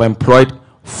 you have employed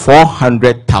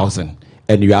 400,000,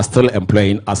 and you are still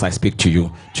employing as I speak to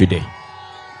you today.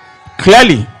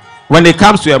 Clearly, when it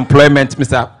comes to employment,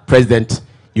 Mr. President,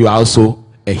 you are also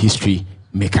a history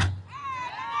maker.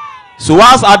 So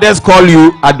whilst others call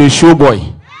you Ado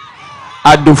Showboy,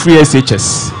 Ado Free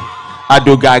SHS,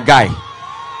 Ado Gagai,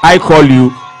 I call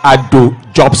you Ado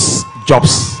Jobs.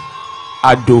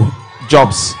 Ado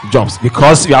jobs,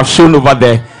 because you have shown over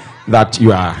there that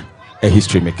you are a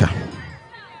history maker.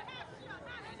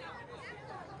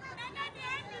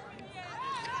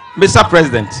 Mr.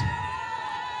 President,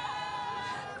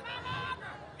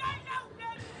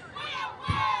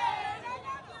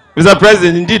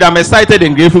 indeed I'm excited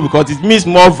and grateful because it means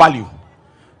more value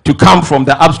to come from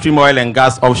the upstream oil and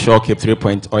gas offshore Cape 3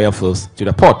 Point oil fields to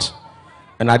the port,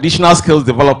 and additional skills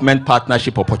development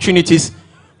partnership opportunities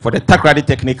for the Takoradi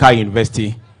Technical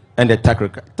University and the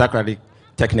Takoradi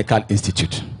Technical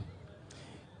Institute.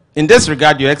 In this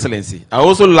regard, Your Excellency, I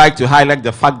also like to highlight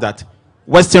the fact that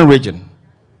Western region,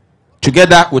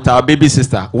 together with our baby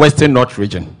sister, Western North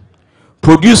region,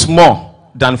 produce more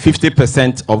than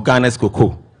 50% of Ghana's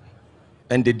cocoa,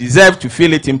 and they deserve to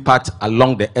feel its impact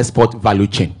along the export value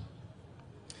chain.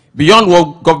 Beyond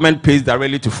what government pays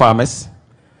directly to farmers,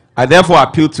 I therefore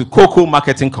appeal to cocoa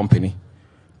marketing company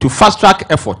to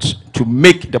fast-track efforts to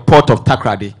make the port of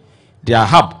Takoradi their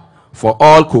hub for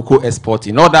all cocoa exports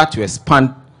in order to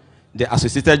expand the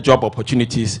associated job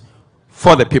opportunities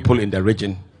for the people in the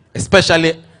region,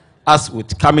 especially as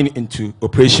with coming into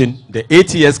operation the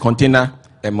ATS container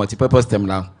and multipurpose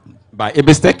terminal by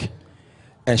Ebestec,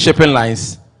 and shipping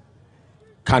lines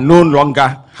can no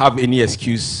longer have any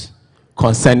excuse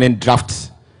concerning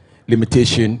draft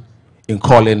limitation in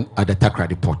calling at the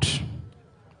Takoradi port.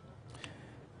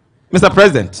 Mr.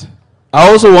 President, I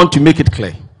also want to make it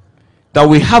clear that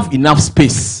we have enough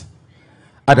space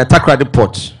at the Takoradi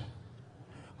port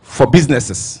for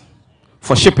businesses,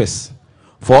 for shippers,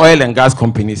 for oil and gas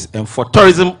companies, and for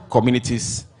tourism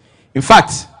communities. In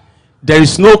fact, there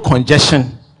is no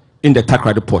congestion in the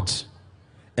Takoradi port,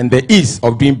 and the ease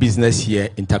of doing business here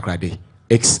in Takoradi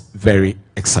is very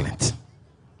excellent.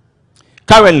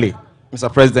 Currently,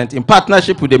 Mr. President, in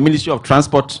partnership with the Ministry of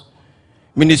Transport,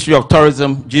 Ministry of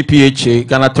Tourism, GPHA,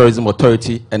 Ghana Tourism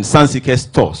Authority, and Sunseeker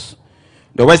Stores,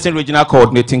 the Western Regional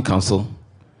Coordinating Council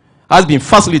has been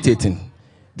facilitating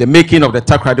the making of the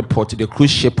Takoradi port the cruise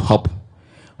ship hub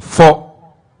for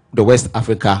the West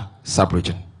Africa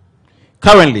sub-region.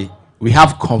 Currently, we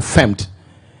have confirmed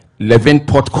 11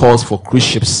 port calls for cruise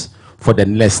ships for the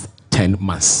next 10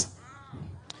 months.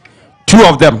 2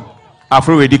 of them have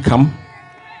already come,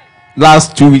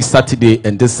 last 2 weeks, Saturday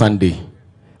and this Sunday.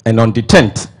 And on the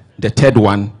 10th, the 3rd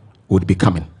one would be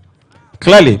coming.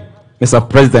 Clearly, Mr.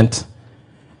 President,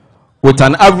 with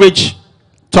an average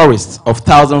tourist of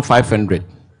 1,500,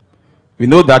 we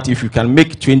know that if you can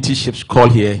make 20 ships call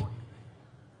here,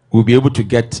 we'll be able to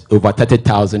get over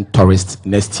 30,000 tourists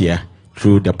next year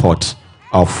through the port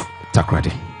of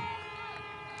Takoradi.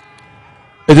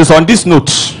 It is on this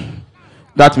note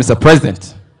that, Mr.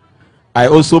 President, I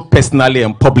also personally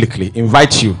and publicly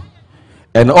invite you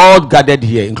and all gathered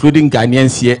here, including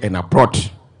Ghanaians here and abroad,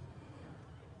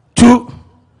 to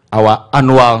our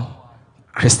annual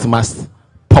Christmas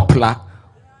popular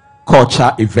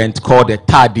culture event called the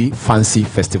Tardy Fancy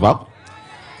Festival.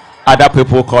 Other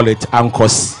people call it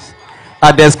Ankos.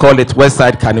 Others call it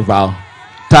Westside Carnival,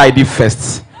 Tidy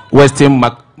Fest, Western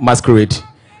Masquerade,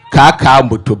 Kaka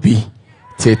Motobi,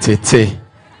 Te.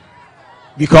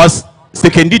 Because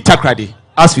Sekendi Takoradi,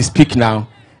 as we speak now,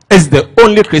 is the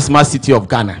only Christmas city of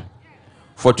Ghana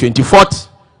for 24th,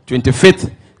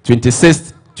 25th,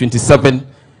 26th, 27th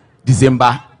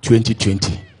December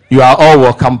 2020. You are all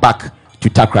welcome back to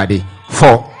Takoradi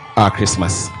for our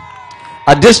Christmas.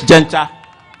 At this juncture,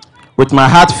 with my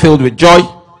heart filled with joy,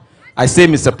 I say,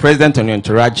 Mr. President and your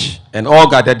entourage and all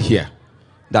gathered here,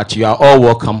 that you are all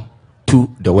welcome to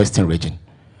the Western region.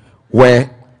 where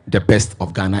the best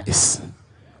of Ghana is.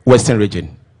 Western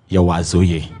region,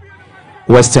 Yawazoye.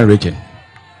 Western region,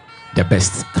 the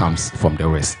best comes from the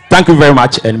west. Thank you very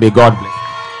much, and may God bless.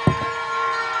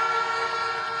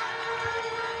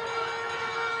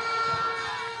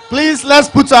 Please, let's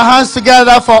put our hands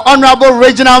together for Honorable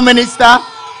Regional Minister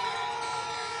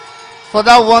for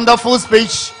that wonderful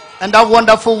speech and that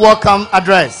wonderful welcome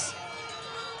address.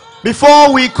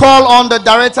 Before we call on the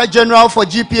Director General for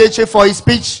GPHA for his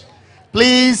speech,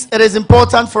 please, it is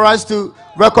important for us to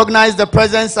recognize the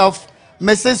presence of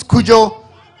Mrs. Kujo,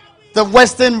 the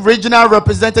Western Regional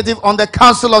Representative on the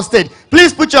Council of State.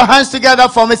 Please put your hands together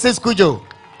for Mrs. Kujo.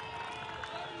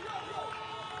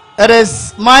 It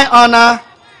is my honor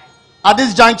at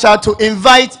this juncture to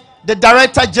invite the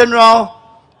Director General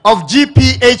of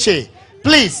GPHA.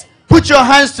 Please put your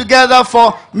hands together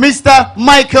for Mr.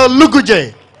 Michael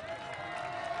Luguje.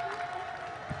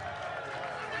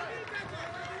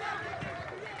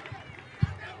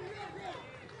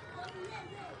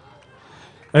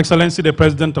 Excellency the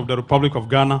President of the Republic of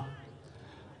Ghana,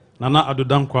 Nana Addo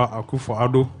Dankwa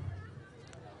Akufo-Addo,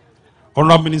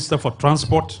 Honorable Minister for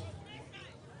Transport,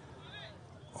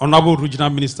 Honorable Regional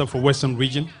Minister for Western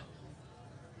Region,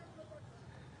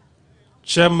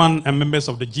 Chairman and members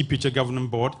of the GPHA Governing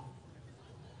Board,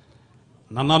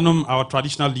 Nananum, our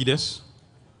traditional leaders,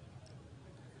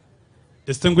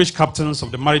 distinguished captains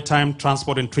of the maritime,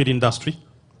 transport and trade industry,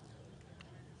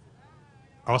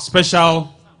 our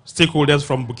special stakeholders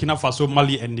from Burkina Faso,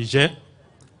 Mali and Niger,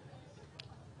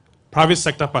 private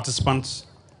sector participants,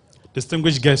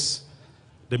 distinguished guests,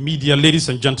 the media, ladies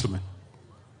and gentlemen.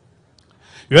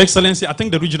 Your Excellency, I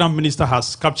think the regional minister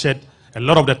has captured a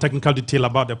lot of the technical detail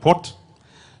about the port,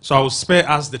 so I will spare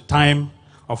us the time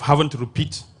of having to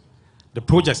repeat the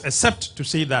projects, except to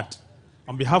say that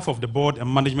on behalf of the board and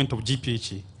management of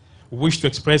GPHA, we wish to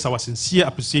express our sincere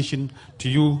appreciation to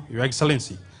you, Your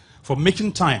Excellency, for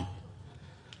making time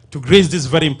to grace this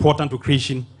very important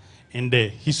occasion in the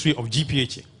history of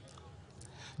GPHA.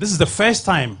 This is the first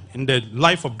time in the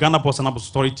life of Ghana Ports and Harbours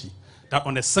Authority that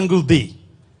on a single day,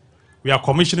 we are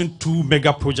commissioning 2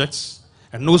 mega projects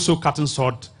and also cutting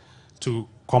SOD to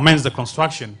commence the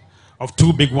construction of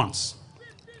 2 big ones.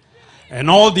 And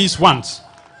all these are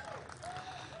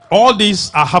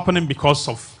happening because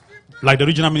of, like the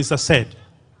regional minister said,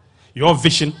 your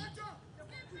vision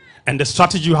and the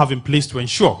strategy you have in place to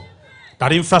ensure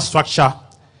that infrastructure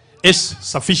is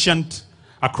sufficient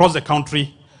across the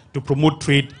country to promote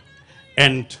trade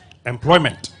and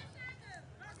employment.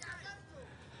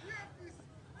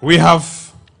 We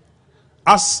have,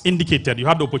 as indicated, you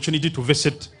had the opportunity to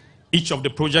visit each of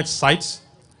the project sites.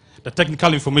 The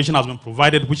technical information has been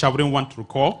provided, which I wouldn't want to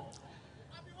recall.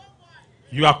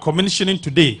 You are commissioning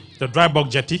today the dry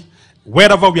bulk jetty.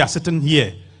 Wherever we are sitting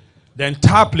here, the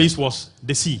entire place was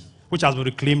the sea, which has been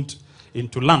reclaimed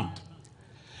into land.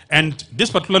 And this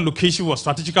particular location was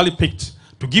strategically picked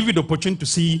to give you the opportunity to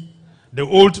see the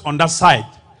old on that side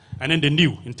and then the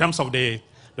new in terms of the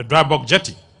dry bulk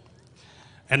jetty.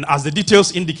 And as the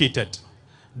details indicated,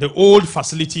 the old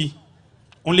facility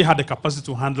only had the capacity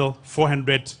to handle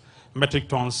 400 metric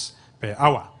tons per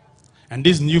hour. And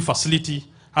this new facility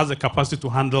has the capacity to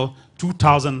handle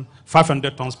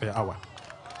 2,500 tons per hour.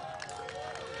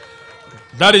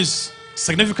 That is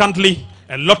significantly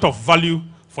a lot of value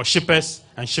for shippers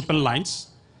and shipping lines.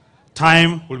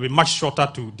 Time will be much shorter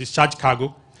to discharge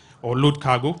cargo or load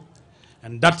cargo,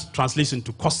 and that translates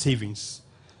into cost savings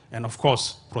and, of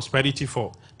course, prosperity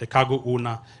for the cargo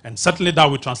owner, and certainly that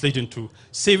will translate into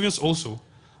savings also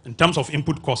in terms of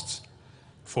input costs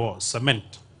for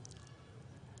cement.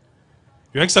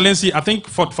 Your Excellency, I think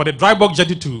for the dry bulk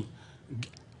jetty to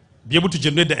be able to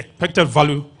generate the expected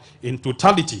value in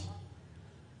totality,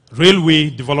 railway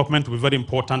development will be very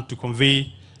important to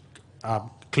convey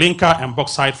clinker and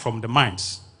bauxite from the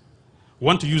mines. We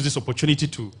want to use this opportunity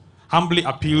to humbly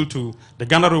appeal to the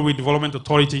Ghana Railway Development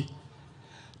Authority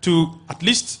to at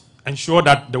least ensure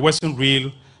that the Western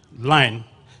Rail line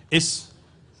is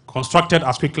constructed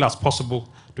as quickly as possible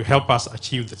to help us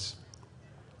achieve this.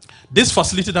 This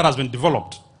facility that has been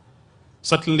developed,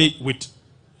 certainly with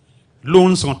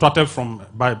loans contracted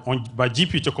by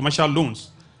GPHA commercial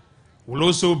loans, will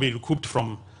also be recouped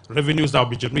from revenues that will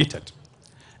be generated.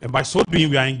 And by so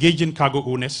doing, we are engaging cargo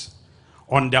owners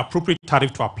on the appropriate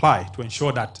tariff to apply to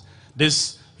ensure that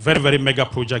this very, very mega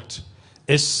project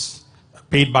is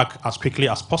paid back as quickly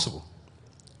as possible.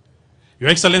 Your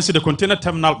Excellency, the container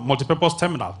terminal, multipurpose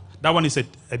terminal, that one is a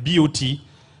BOT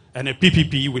and a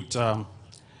PPP with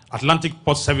Atlantic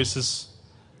Port Services,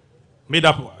 made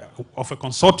up of a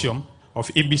consortium of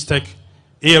IBISTEC,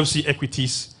 AFC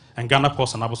Equities, and Ghana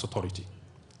Ports and Harbours Authority.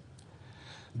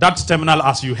 That terminal,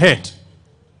 as you heard,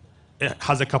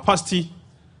 has a capacity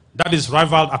that is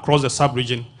rivaled across the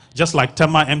sub-region, just like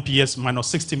Tema MPS minus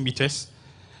 60 meters.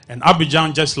 And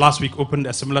Abidjan just last week opened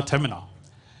a similar terminal.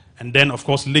 And then, of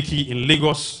course, Lekki in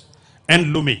Lagos and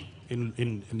Lomé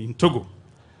in Togo.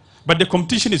 But the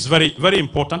competition is very, very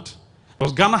important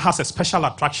because Ghana has a special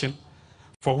attraction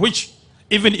for which,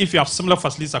 even if you have similar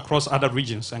facilities across other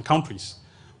regions and countries,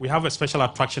 we have a special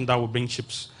attraction that will bring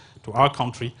ships to our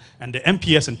country. And the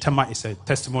MPS in Tema is a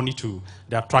testimony to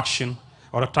the attraction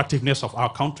or attractiveness of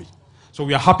our country. So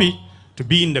we are happy to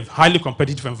be in the highly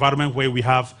competitive environment where we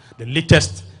have the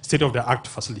latest state-of-the-art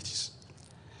facilities.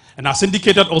 And as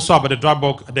indicated also about the dry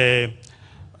bulk,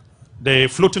 the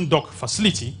floating dock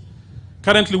facility,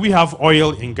 currently we have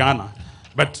oil in Ghana,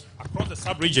 but across the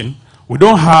sub-region, we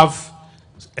don't have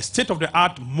a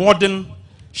state-of-the-art modern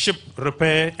ship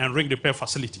repair and rig repair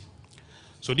facility.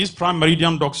 So this Prime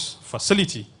Meridian Docks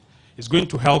facility is going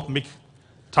to help make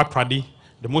Takoradi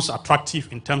the most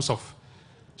attractive in terms of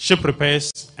ship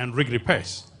repairs and rig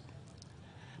repairs.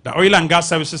 The Oil and Gas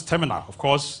Services Terminal, of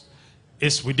course,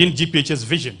 is within GPHA's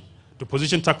vision to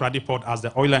position Takoradi Port as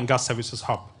the oil and gas services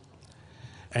hub.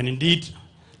 And indeed,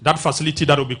 that facility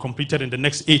that will be completed in the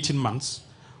next 18 months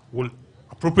will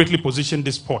appropriately position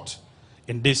this port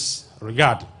in this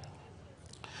regard.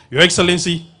 Your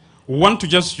Excellency, we want to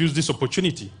just use this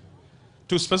opportunity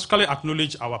to specifically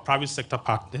acknowledge our private sector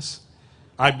partners,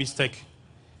 IBSTEC,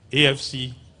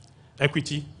 AFC,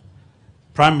 Equity,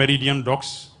 Prime Meridian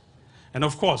Docks, and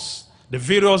of course, the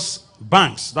various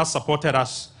banks that supported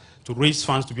us to raise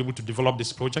funds to be able to develop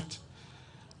this project.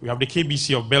 We have the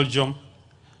KBC of Belgium,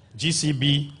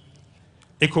 GCB,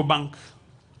 EcoBank,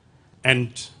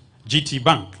 and GT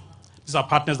Bank. These are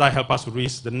partners that help us to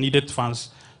raise the needed funds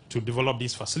to develop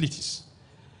these facilities.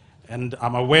 And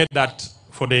I'm aware that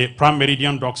for the Prime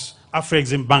Meridian Docks,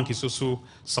 Afrexim Bank is also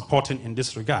supporting in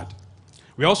this regard.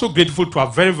 We are also grateful to our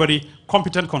very, very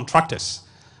competent contractors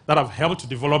that have helped to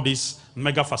develop these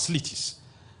mega facilities.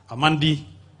 Amandi,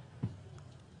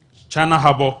 China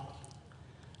Harbour,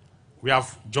 we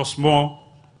have Josmo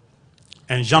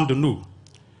and Jean Denou.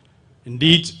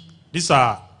 Indeed, these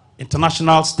are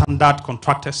international standard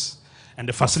contractors, and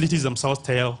the facilities themselves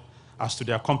tell as to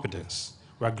their competence.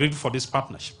 We are grateful for this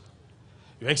partnership.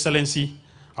 Your Excellency,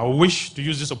 I wish to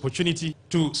use this opportunity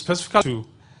to specifically to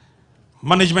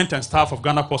management and staff of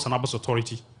Ghana Ports and Harbours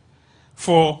Authority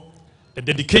for the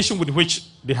dedication with which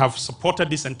they have supported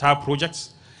this entire project.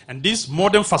 And this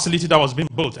modern facility that was being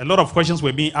built, a lot of questions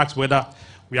were being asked whether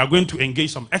we are going to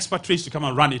engage some expatriates to come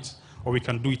and run it or we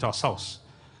can do it ourselves.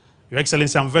 Your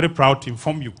Excellency, I'm very proud to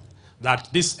inform you that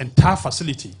this entire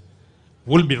facility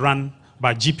will be run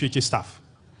by GPHA staff.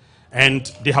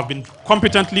 And they have been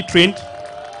competently trained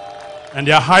and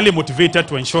they are highly motivated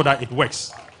to ensure that it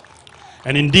works.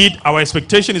 And indeed, our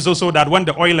expectation is also that when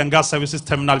the oil and gas services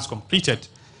terminal is completed,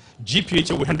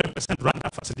 GPHA will 100% run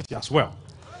that facility as well.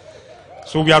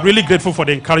 So we are really grateful for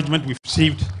the encouragement we've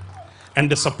received and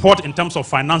the support in terms of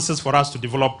finances for us to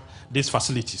develop these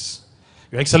facilities.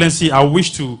 Your Excellency, I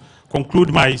wish to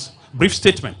conclude my brief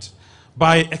statement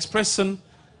by expressing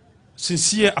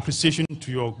sincere appreciation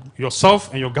to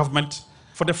yourself and your government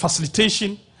for the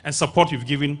facilitation and support you've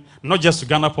given, not just to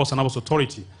Ghana Ports and Harbours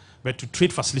Authority, but to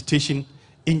trade facilitation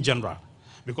in general.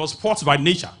 Because ports by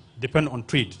nature depend on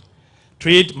trade.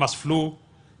 Trade must flow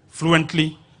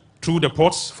fluently through the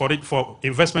ports for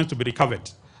investment to be recovered.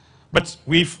 But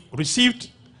we've received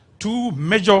two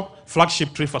major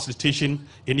flagship trade facilitation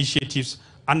initiatives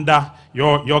under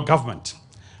your government.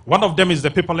 One of them is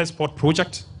the Paperless Port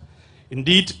Project.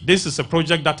 Indeed, this is a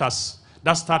project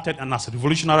that started and has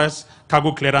revolutionized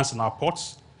cargo clearance in our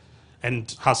ports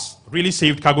and has really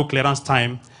saved cargo clearance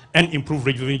time and improved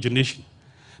revenue generation.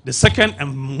 The second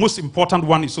and most important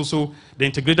one is also the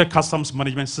Integrated Customs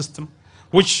Management System,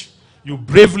 which you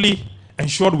bravely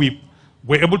ensured we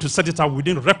were able to set it up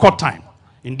within record time.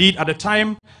 Indeed, at the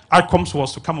time ICOMS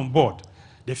was to come on board,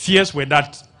 the fears were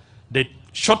that the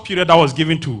short period that was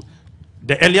given to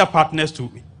the earlier partners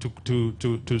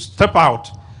to step out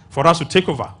for us to take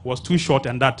over was too short,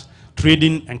 and that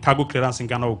trading and cargo clearance in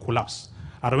Ghana will collapse.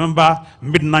 I remember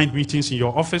midnight meetings in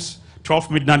your office,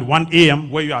 12 midnight, 1 a.m.,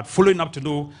 where you are following up to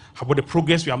know about the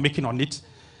progress we are making on it.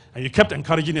 And you kept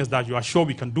encouraging us that you are sure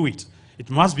we can do it. It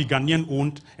must be Ghanaian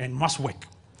owned and must work.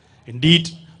 Indeed,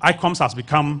 ICOMS has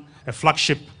become a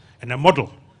flagship and a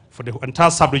model for the entire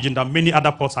sub-region that many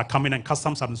other ports are coming and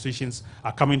customs administrations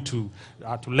are coming to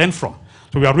learn from.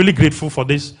 So we are really grateful for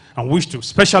this and wish to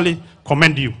especially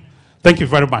commend you. Thank you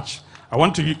very much. I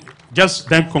want to just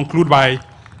then conclude by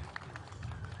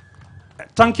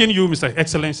thanking you, Mr.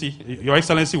 Excellency, Your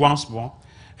Excellency once more,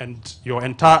 and your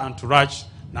entire entourage,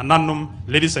 Nananum,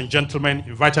 ladies and gentlemen,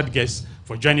 invited guests,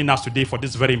 for joining us today for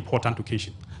this very important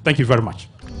occasion. Thank you very much.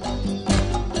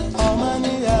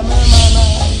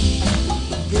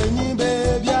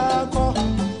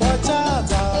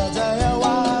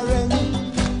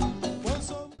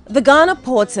 The Ghana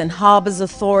Ports and Harbours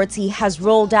Authority has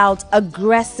rolled out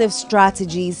aggressive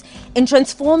strategies in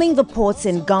transforming the ports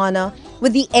in Ghana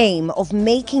with the aim of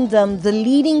making them the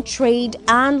leading trade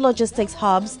and logistics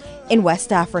hubs in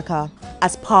West Africa.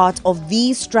 As part of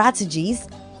these strategies,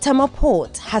 Tema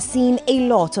Port has seen a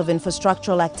lot of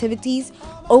infrastructural activities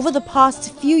over the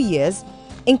past few years,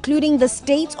 including the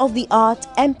state-of-the-art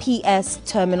MPS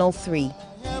Terminal 3.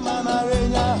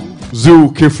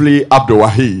 Zulkifli Abdul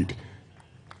Wahid.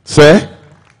 Sir,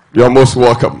 you're most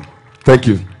welcome. Thank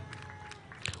you.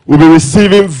 We'll be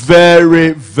receiving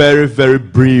very, very, very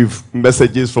brief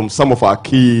messages from some of our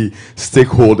key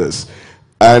stakeholders.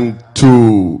 And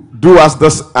to do us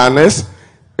this honors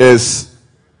is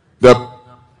the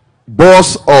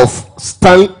boss of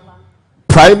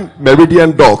Prime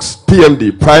Meridian Docks,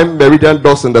 PMD, Prime Meridian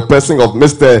Docks, in the person of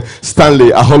Mr. Stanley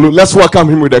Aholu. Let's welcome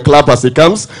him with a clap as he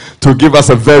comes to give us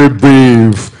a very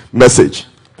brief message.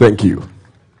 Thank you.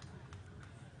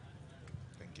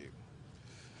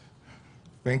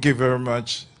 Thank you very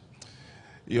much.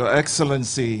 Your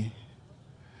Excellency,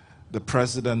 the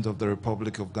President of the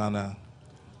Republic of Ghana,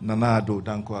 Nana Addo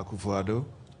Dankwa Akufo-Addo,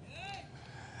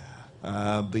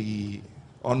 the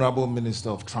Honorable Minister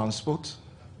of Transport,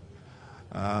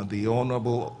 the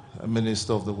Honorable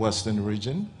Minister of the Western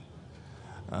Region,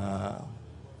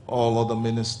 all other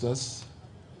ministers,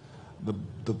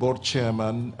 the Board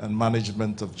Chairman and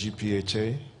Management of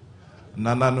GPHA,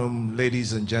 Nananum,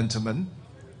 ladies and gentlemen,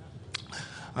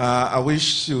 I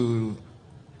wish to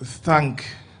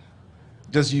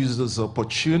just use this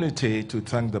opportunity to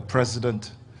thank the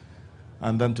President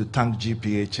and then to thank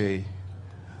GPHA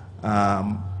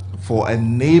for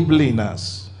enabling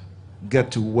us get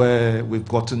to where we've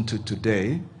gotten to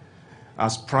today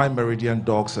as Prime Meridian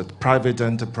Docks, a private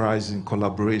enterprise in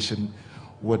collaboration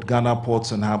with Ghana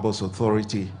Ports and Harbours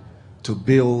Authority to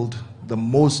build the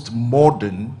most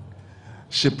modern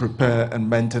ship repair and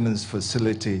maintenance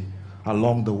facility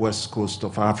along the west coast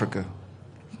of Africa.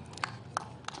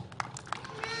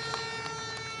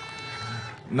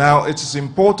 Now, it is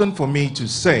important for me to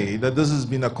say that this has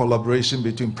been a collaboration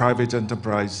between private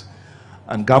enterprise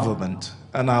and government,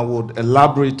 and I would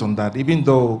elaborate on that, even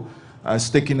though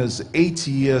it's taken us 8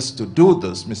 years to do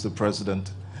this, Mr.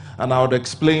 President, and I would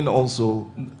explain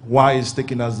also why it's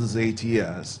taken us this 8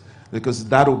 years, because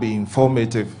that will be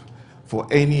informative for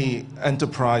any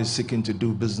enterprise seeking to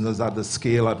do business at the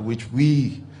scale at which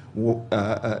we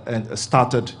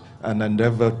started and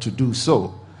endeavored to do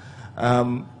so.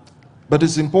 But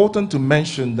it's important to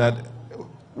mention that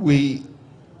in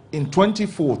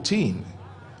 2014,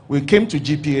 we came to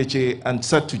GPHA and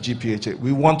said to GPHA,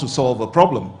 we want to solve a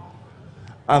problem.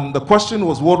 And the question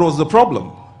was, what was the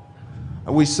problem?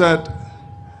 And we said,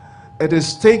 it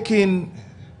is taking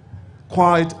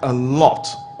quite a lot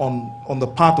on the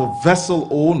part of vessel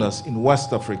owners in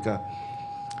West Africa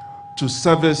to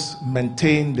service,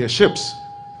 maintain their ships,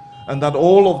 and that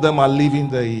all of them are leaving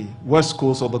the west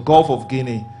coast of the Gulf of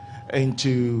Guinea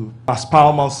into Las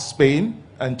Palmas, Spain,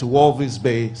 and to Walvis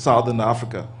Bay, Southern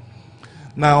Africa.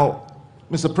 Now,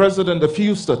 Mr. President, a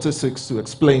few statistics to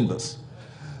explain this.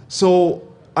 So,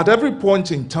 at every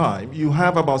point in time, you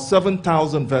have about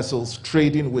 7,000 vessels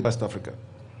trading with West Africa.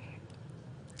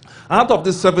 Out of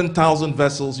these 7,000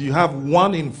 vessels, you have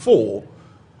 1 in 4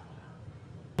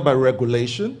 by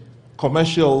regulation,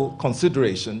 commercial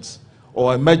considerations,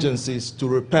 or emergencies to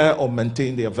repair or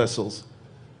maintain their vessels.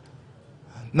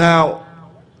 Now,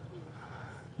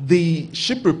 the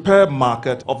ship repair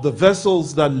market of the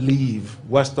vessels that leave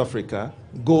West Africa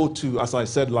go to, as I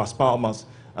said, Las Palmas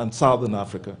and Southern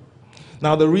Africa.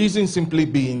 Now, the reason simply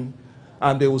being,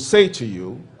 and they will say to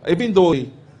you, even though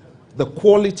the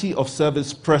quality of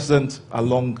service present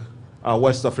along our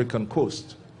West African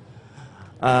coast,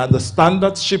 the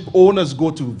standard ship owners go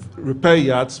to repair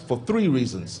yards for 3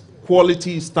 reasons: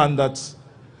 quality, standards,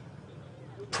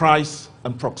 price,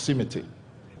 and proximity.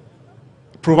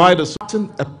 Provide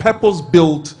a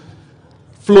purpose-built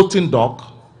floating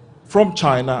dock from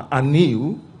China,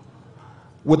 anew,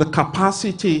 with a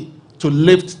capacity to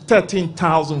lift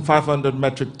 13,500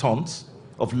 metric tons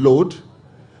of load.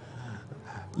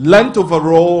 Length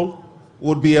overall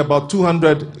would be about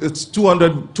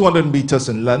 200 meters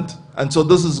in length, and so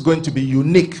this is going to be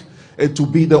unique to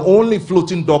be the only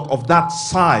floating dock of that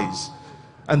size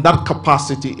and that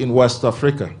capacity in West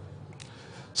Africa.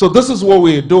 So this is what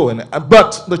we're doing.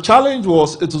 But the challenge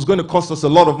was it was going to cost us a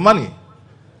lot of money.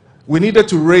 We needed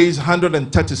to raise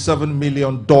 $137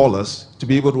 million to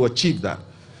be able to achieve that.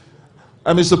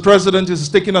 And Mr. President, it has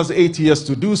taken us 8 years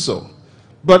to do so.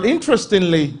 But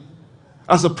interestingly,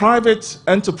 as a private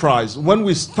enterprise, when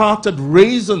we started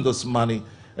raising this money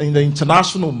in the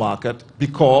international market,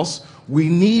 because we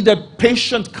needed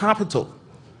patient capital,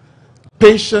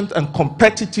 patient and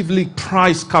competitively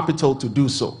priced capital to do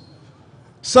so.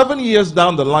 7 years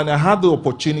down the line, I had the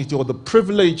opportunity or the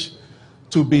privilege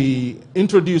to be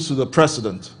introduced to the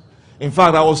president. In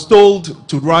fact, I was told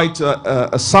to write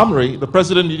a summary. The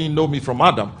president didn't know me from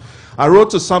Adam. I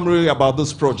wrote a summary about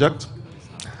this project,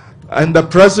 and the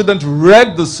president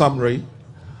read the summary,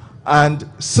 and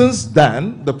since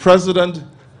then, the president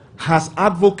has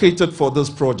advocated for this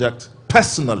project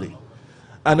personally.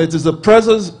 And it is the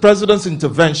president's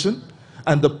intervention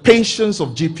and the patience of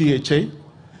GPHA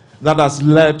that has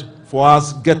led for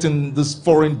us getting this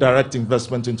foreign direct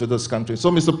investment into this country. So,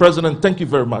 Mr. President, thank you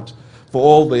very much for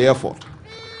all the effort.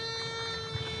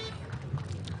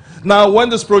 Now, when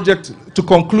this project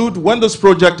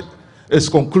is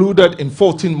concluded in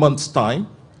 14 months' time,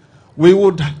 we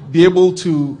would be able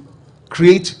to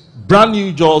create brand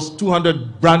new jobs,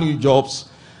 200 brand new jobs,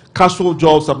 casual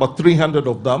jobs, about 300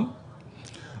 of them.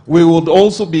 We would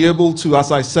also be able to,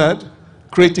 as I said,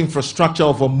 create infrastructure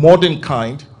of a modern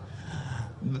kind.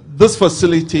 This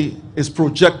facility is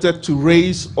projected to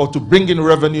raise or to bring in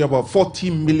revenue about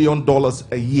 $40 million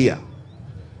a year.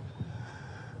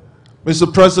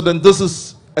 Mr. President, this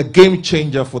is a game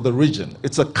changer for the region.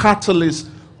 It's a catalyst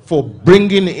for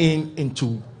bringing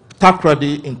into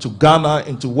Takoradi, into Ghana,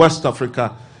 into West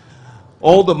Africa,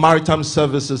 all the maritime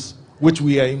services which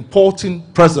we are importing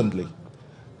presently.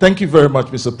 Thank you very much,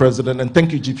 Mr. President, and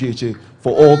thank you, GPHA,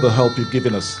 for all the help you've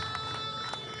given us.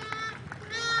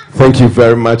 Thank you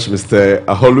very much, Mr.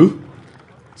 Aholu.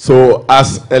 So,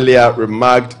 as earlier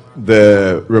remarked,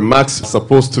 the remarks are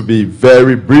supposed to be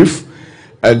very brief,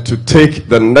 and to take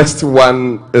the next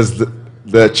one is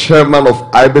the chairman of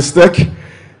IBESTEC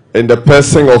in the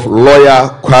person of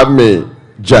Lawyer Kwame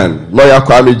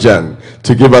Jan,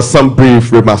 to give us some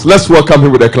brief remarks. Let's welcome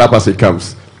him with a clap as he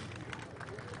comes.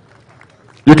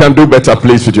 You can do better,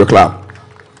 please, with your clap.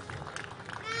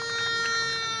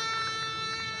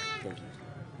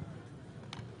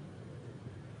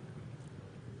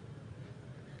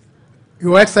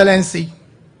 Your Excellency,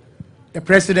 the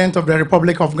President of the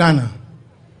Republic of Ghana,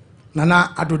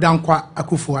 Nana Addo Dankwa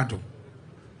Akufo-Addo,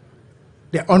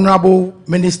 the Honorable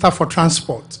Minister for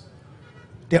Transport,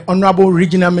 the Honorable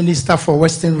Regional Minister for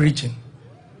Western Region,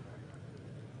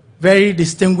 very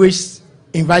distinguished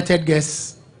invited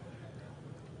guests,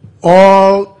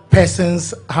 all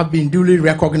persons have been duly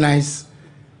recognized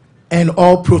and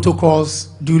all protocols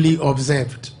duly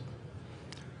observed.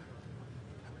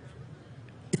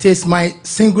 It is my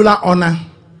singular honor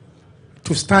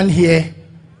to stand here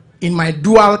in my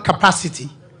dual capacity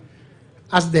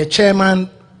as the chairman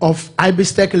of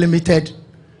IBESTEC Limited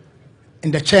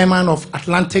and the chairman of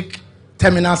Atlantic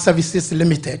Terminal Services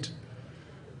Limited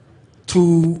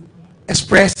to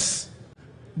express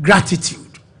gratitude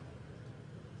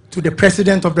to the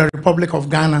President of the Republic of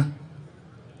Ghana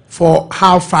for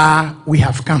how far we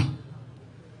have come.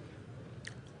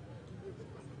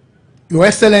 Your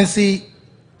Excellency,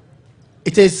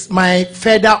 it is my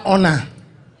further honor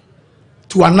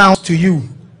to announce to you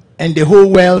and the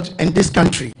whole world and this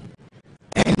country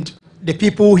and the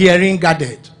people herein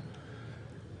gathered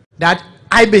that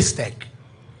IBESTEC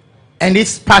and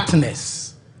its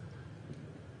partners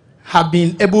have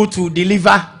been able to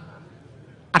deliver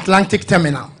Atlantic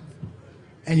Terminal.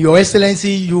 And Your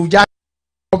Excellency, you just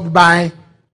stopped by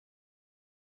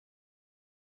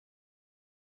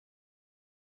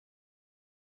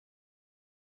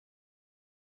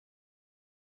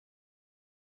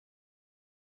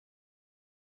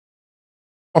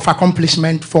of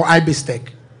accomplishment for IBESTEC.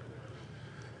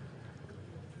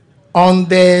 On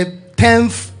the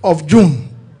 10th of June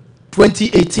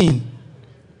 2018,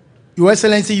 Your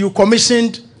Excellency, you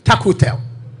commissioned Takoradi,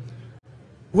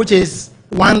 which is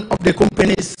one of the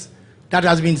companies that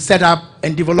has been set up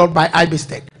and developed by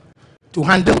IBESTEC to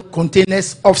handle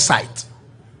containers off-site.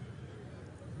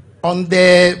 On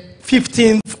the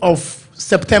 15th of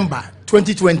September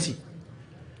 2020,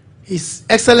 His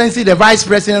Excellency, the Vice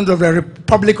President of the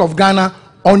Republic of Ghana,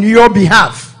 on your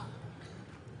behalf,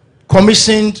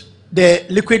 commissioned the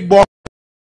liquid bulk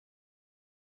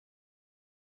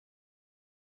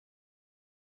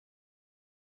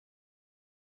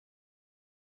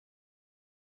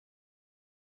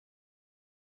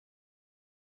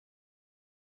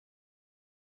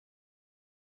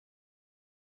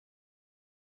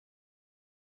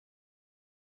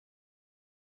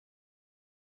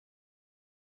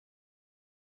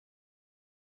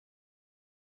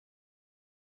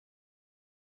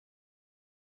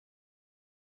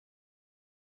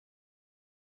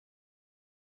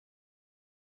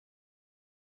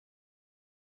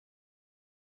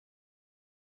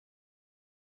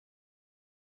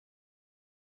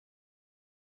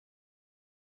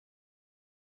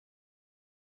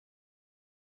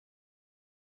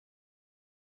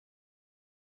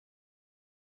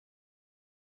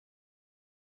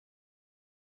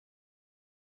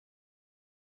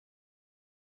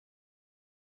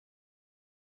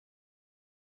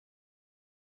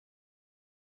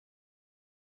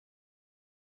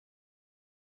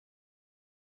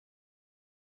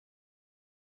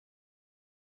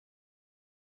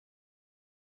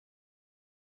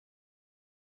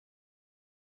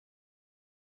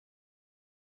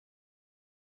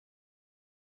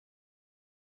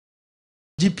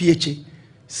GPHA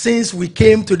since we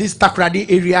came to this Takoradi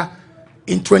area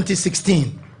in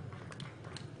 2016.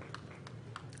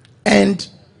 And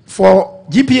for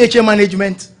GPHA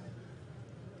management,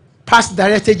 past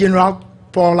Director General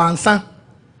Paul Ansan,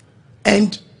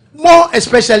 and more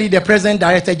especially the present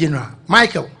Director General,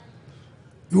 Michael,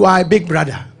 you are a big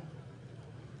brother.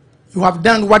 You have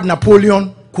done what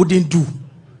Napoleon couldn't do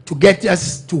to get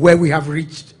us to where we have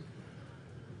reached.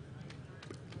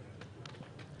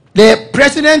 The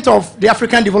president of the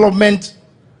African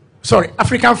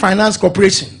Finance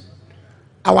Corporation,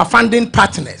 our funding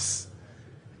partners,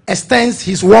 extends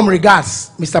his warm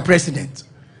regards, Mr. President.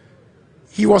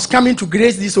 He was coming to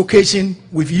grace this occasion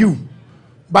with you,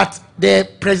 but the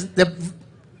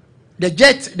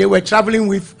jet they were traveling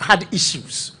with had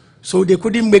issues, so they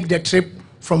couldn't make the trip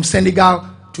from Senegal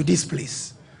to this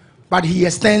place. But he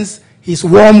extends his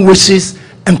warm wishes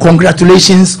and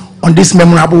congratulations on this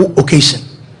memorable occasion.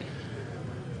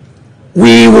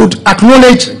 We would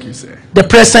acknowledge the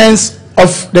presence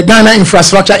of the Ghana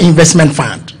Infrastructure Investment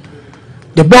Fund.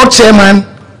 The board chairman,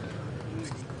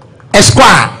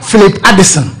 Esquire Philip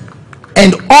Addison,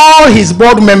 and all his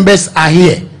board members are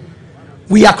here.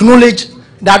 We acknowledge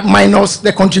that minus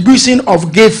the contribution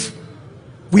of GIF,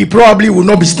 we probably will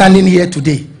not be standing here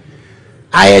today.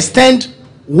 I extend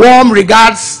warm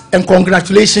regards and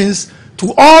congratulations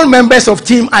to all members of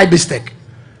Team IBISTEC,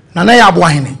 Nanaya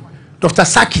Abuahene, Dr.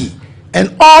 Saki,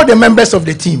 and all the members of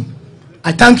the team.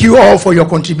 I thank you all for your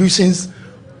contributions.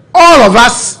 All of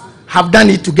us have done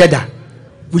it together.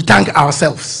 We thank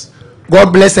ourselves.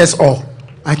 God bless us all.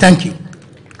 I thank you.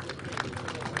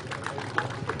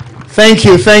 Thank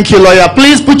you, lawyer.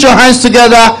 Please put your hands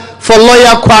together for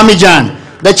lawyer Kwame Jan,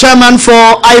 the chairman for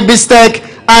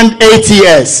IBISTEC and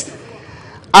ATS.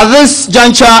 At this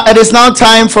juncture, it is now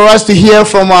time for us to hear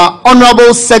from our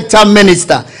Honorable Sector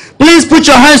Minister. Please put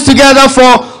your hands together for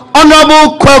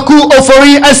Honorable Kwaku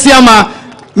Ofori Asiama,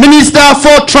 Minister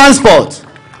for Transport.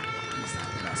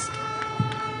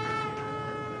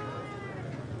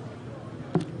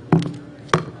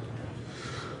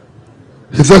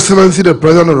 His Excellency the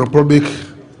President of the Republic,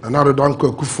 Nana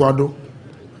Dankwa Akufo-Addo,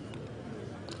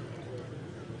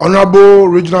 Honorable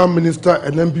Regional Minister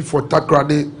and MP for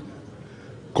Takoradi,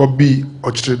 Kobi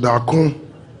Ochitridakun,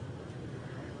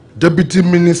 Deputy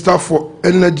Minister for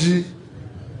Energy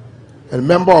and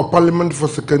Member of Parliament for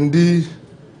Sekondi,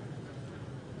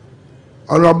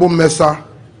 Honorable Mesa,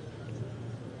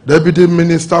 Deputy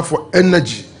Minister for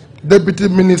Energy, Deputy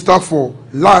Minister for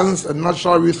Lands and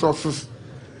Natural Resources,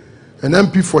 and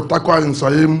MP for Takwa and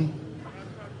Sayim,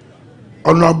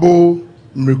 Honorable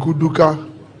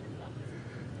Mrikuduka,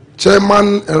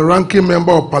 Chairman and Ranking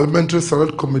Member of Parliamentary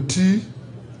Select Committee,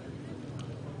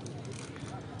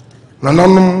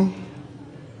 Nananum,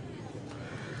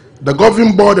 the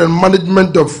Governing Board and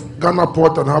Management of Ghana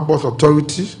Port and Harbours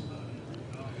Authority,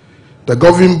 the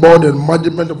Governing Board and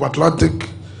Management of Atlantic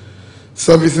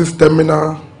Services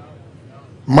Terminal,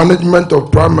 Management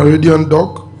of Prime Meridian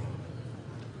Dock,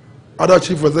 other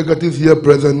chief executives here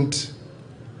present,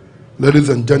 ladies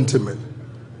and gentlemen.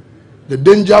 The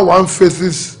danger one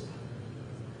faces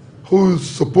who is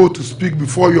supposed to speak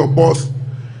before your boss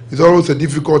is always a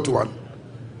difficult one.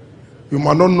 You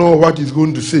might not know what he's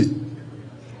going to say.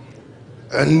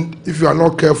 And if you are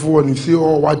not careful and you say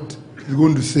what he's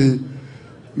going to say,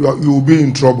 you will be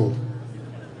in trouble.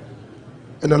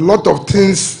 And a lot of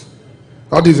things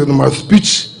that is in my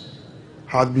speech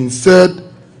has been said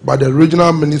by the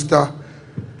regional minister.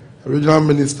 The regional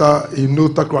minister, he knows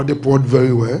Takoradi Port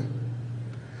very well.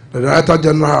 The Director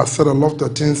General has said a lot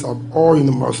of things all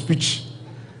in my speech.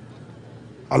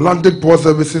 Atlantic Port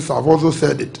Services have also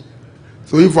said it.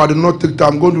 So if I do not take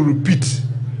time, I'm going to repeat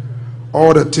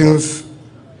all the things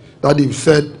that they've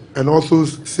said and also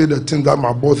say the things that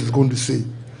my boss is going to say.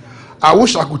 I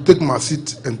wish I could take my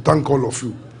seat and thank all of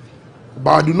you. But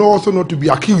I do not also not to be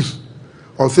accused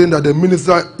of saying that the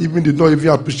minister even did not even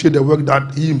appreciate the work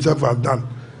that he himself has done.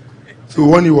 So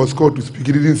when he was called to speak,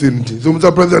 he didn't say anything. So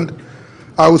Mr. President,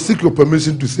 I will seek your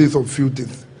permission to say some few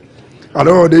things. I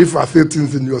don't know if I say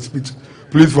things in your speech.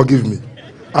 Please forgive me.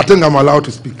 I think I'm allowed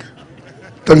to speak.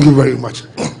 Thank you very much.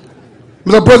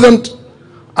 Mr. President,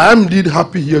 I am indeed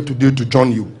happy here today to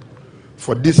join you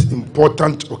for this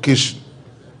important occasion.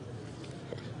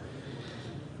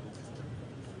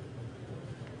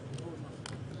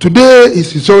 Today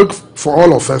is historic for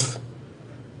all of us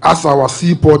as our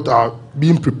seaport are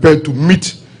being prepared to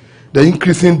meet the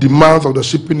increasing demands of the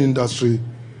shipping industry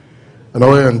and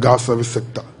oil and gas service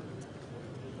sector.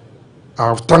 I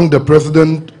have thanked the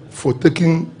President for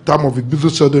taking time of his busy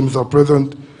schedule, Mr.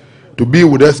 President, to be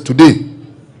with us today.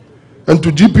 And to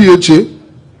GPHA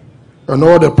and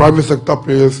all the private sector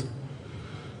players,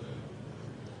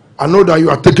 I know that you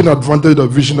are taking advantage of the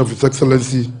vision of His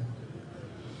Excellency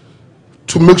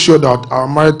to make sure that our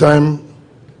maritime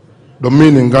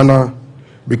domain in Ghana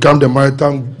become the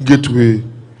maritime gateway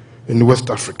in West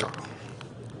Africa.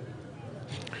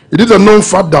 It is a known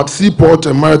fact that seaport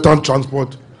and maritime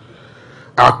transport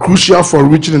are crucial for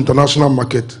reaching international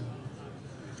market,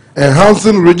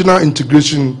 enhancing regional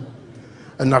integration,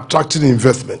 and attracting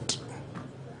investment.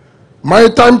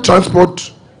 Maritime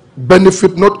transport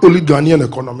benefit not only Ghanaian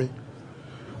economy,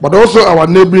 but also our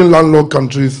neighboring landlocked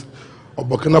countries of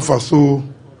Burkina Faso,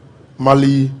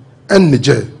 Mali, and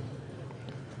Niger.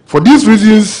 For these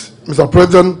reasons, Mr.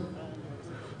 President,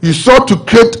 you sought to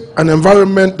create an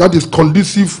environment that is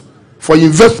conducive for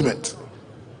investment.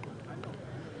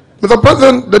 Mr.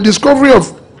 President, the discovery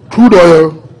of crude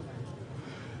oil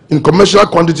in commercial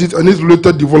quantities and its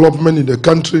related development in the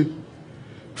country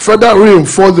further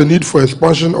reinforced the need for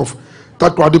expansion of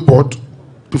Takoradi port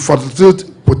to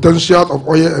facilitate potential of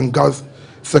oil and gas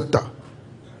sector.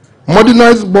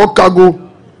 Modernized bulk cargo,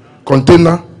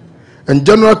 container, and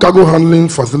general cargo handling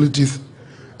facilities,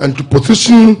 and to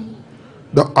position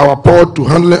our port to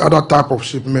handle other type of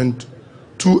shipment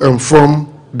to and from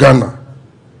Ghana.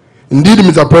 Indeed,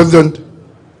 Mr. President,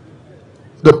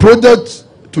 the project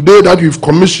today that we've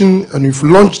commissioned and we've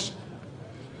launched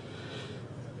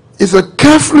is a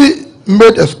carefully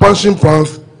made expansion plan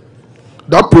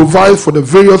that provides for the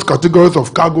various categories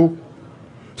of cargo,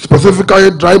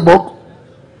 specifically dry bulk,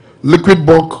 liquid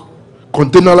bulk,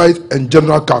 containerized, and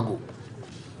general cargo.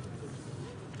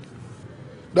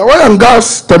 The oil and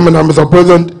gas terminal, Mr.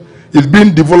 President, is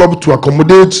being developed to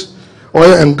accommodate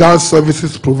oil and gas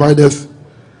services providers,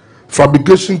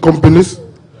 fabrication companies,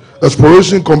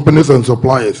 exploration companies, and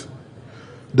suppliers.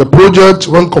 The project,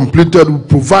 when completed, will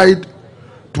provide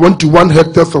 21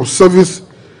 hectares of service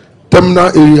terminal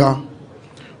area,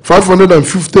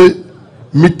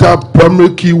 550-meter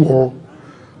primary quay wall,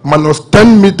 minus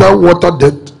 10-meter water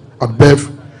depth at berth,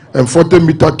 and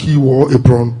 40-meter quay wall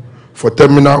apron for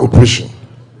terminal operation.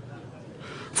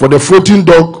 For the floating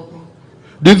dock,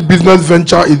 this business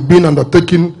venture is being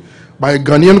undertaken by a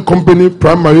Ghanaian company,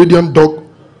 Prime Meridian Dock,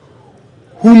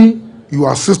 whom you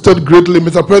assisted greatly.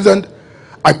 Mr. President,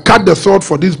 I cut the sword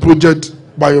for this project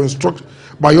by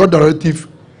your directive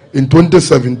in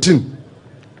 2017.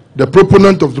 The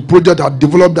proponent of the project had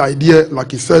developed the idea,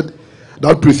 like he said,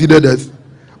 that preceded us,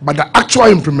 but the actual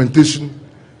implementation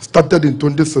started in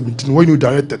 2017 when you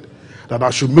directed that I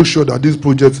should make sure that this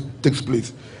project takes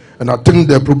place. And I think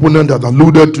the proponent has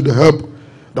alluded to the help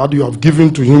that you have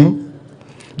given to him.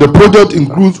 The project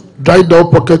includes dry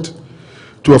dock pocket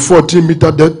to a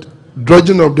 14-meter depth,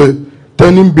 dredging of the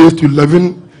turning base to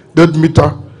 11 dead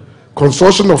meter,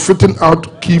 construction of fitting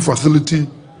out key facility,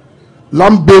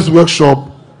 land-based workshop,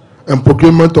 and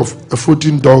procurement of a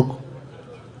floating dock,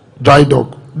 dry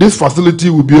dock. This facility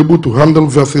will be able to handle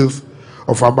vessels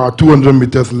of about 200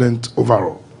 meters length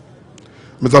overall.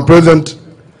 Mr. President,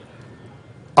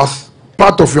 as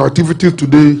part of your activities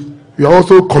today, we are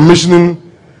also commissioning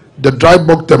the dry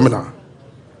bulk terminal.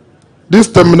 This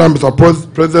terminal, Mr.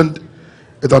 President,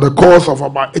 is at a cost of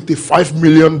about $85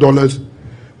 million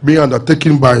being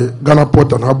undertaken by Ghana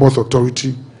Port and Harbours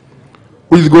Authority,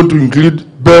 which is going to include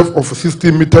berth of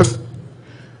 60 meters,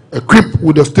 equipped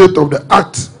with the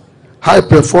state-of-the-art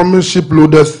high-performance ship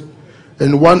loaders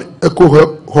and one eco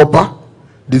hopper,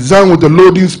 designed with a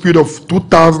loading speed of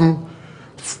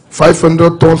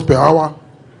 2,500 tons per hour.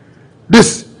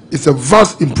 This is a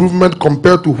vast improvement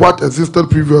compared to what existed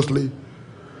previously,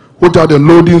 which had a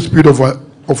loading speed of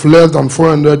less than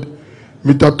 400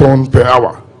 meter tons per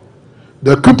hour.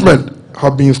 The equipment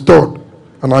have been installed,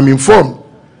 and I'm informed,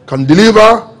 can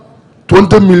deliver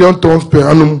 20 million tons per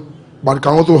annum, but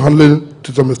can also handle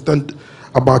to some extent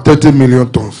about 30 million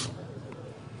tons.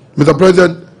 Mr.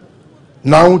 President,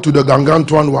 now to the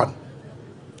Gargantuan one,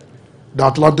 the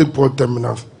Atlantic Port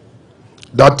Terminals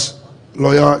that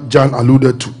lawyer Jan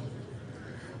alluded to.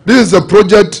 This is a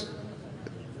project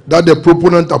that the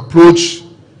proponent approached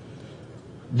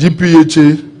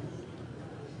GPHA,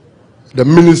 the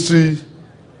ministry,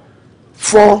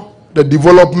 for the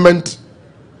development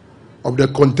of the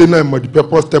container and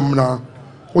multipurpose terminal,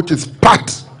 which is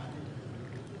part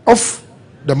of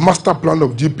the master plan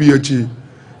of GPHA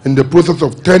in the process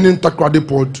of turning Takoradi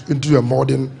Port into a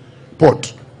modern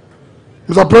port.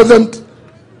 Mr. President,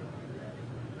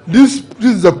 this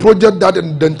is a project that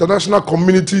in the international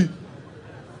community,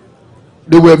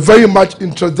 they were very much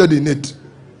interested in it.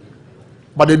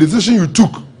 But the decision you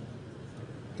took,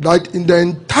 that in the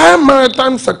entire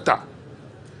maritime sector,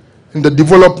 in the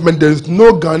development, there is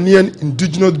no Ghanaian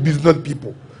indigenous business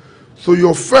people. So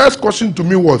your first question to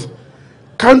me was,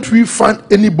 can't we find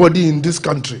anybody in this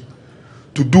country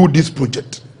to do this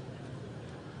project?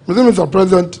 Mr.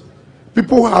 President,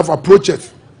 people have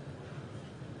approaches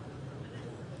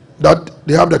that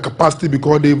they have the capacity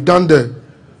because they've done the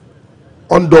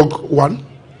on-dog one.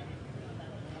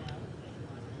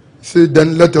 Say,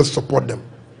 then let us support them.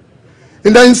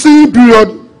 In the ensuing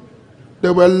period,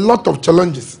 there were a lot of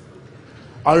challenges.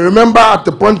 I remember at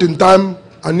the point in time,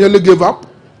 I nearly gave up.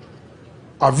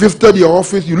 I visited your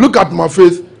office. You look at my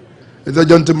face, it's a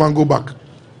gentleman, go back.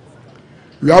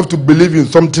 You have to believe in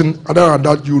something, other than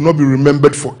that, you will not be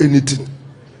remembered for anything.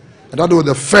 And that was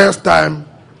the first time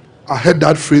I heard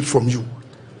that phrase from you.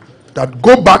 That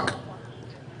go back,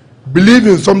 believe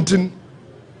in something.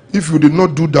 If you did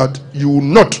not do that, you will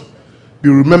not be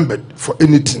remembered for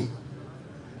anything.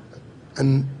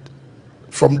 And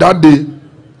from that day,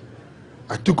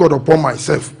 I took it upon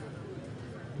myself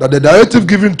that the directive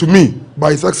given to me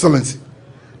by His Excellency,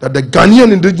 that the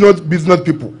Ghanaian indigenous business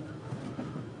people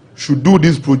should do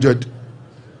this project,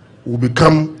 will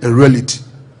become a reality.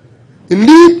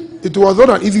 Indeed, it was not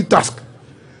an easy task,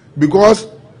 because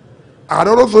I had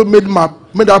also made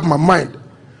up my mind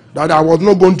that I was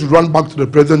not going to run back to the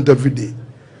president every day.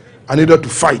 I needed to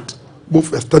fight,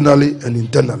 both externally and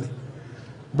internally.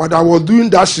 But I was doing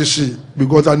that shishi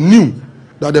because I knew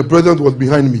that the president was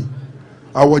behind me.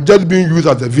 I was just being used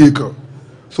as a vehicle.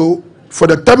 So for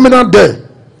the terminal there,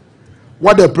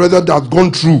 what the president has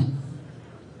gone through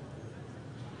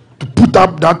to put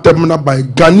up that terminal by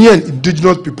Ghanaian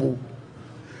indigenous people,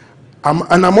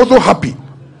 and I'm also happy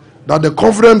that the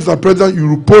confidence that President you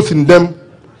repose in them,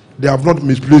 they have not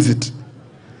misplaced it.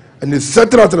 And it's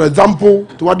set as an example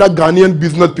to other Ghanaian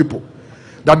business people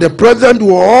that the president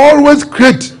will always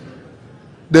create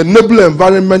the enabling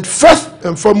environment first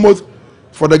and foremost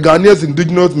for the Ghanaian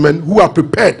indigenous men who are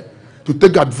prepared to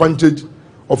take advantage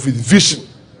of his vision.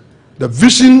 The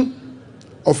vision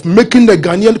of making the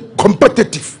Ghanaian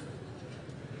competitive.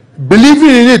 Believing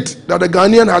in it, that the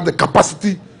Ghanaian has the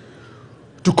capacity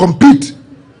to compete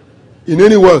in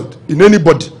any world, in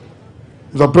anybody.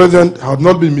 The president has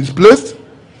not been misplaced,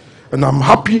 and I'm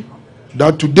happy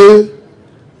that today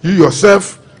you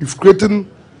yourself, you've created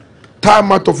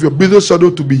time out of your business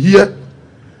schedule to be here,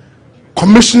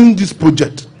 commissioning this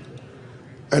project.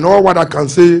 And all what I can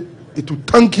say is to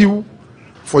thank you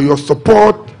for your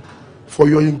support, for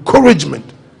your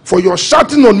encouragement, for your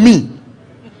shouting on me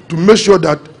to make sure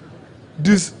that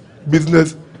this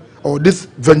business or this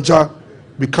venture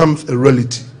becomes a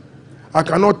reality. I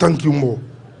cannot thank you more.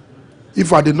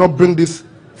 If I did not bring this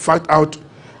fight out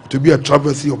to be a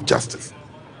travesty of justice.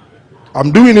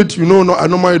 I'm doing it, you know, I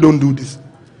normally don't do this.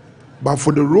 But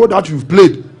for the role that you've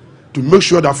played to make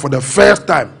sure that for the first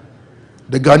time,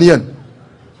 the Ghanaian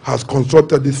has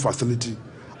constructed this facility,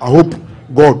 I hope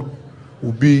God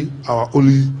will be our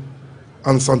only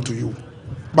answer to you.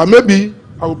 But maybe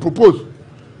I will propose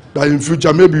that in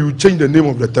future, maybe you change the name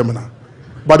of the terminal.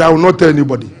 But I will not tell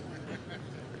anybody.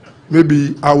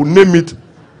 Maybe I will name it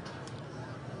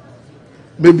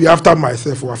maybe after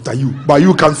myself or after you. But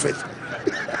you come first.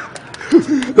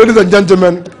 Ladies and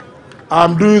gentlemen,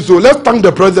 I'm doing so. Let's thank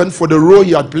the president for the role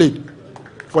he had played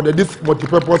for this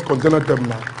multipurpose container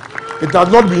terminal. It has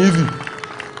not been easy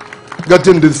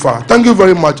getting this far. Thank you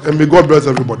very much, and may God bless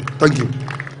everybody. Thank you.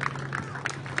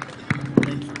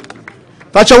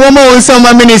 Pachawomo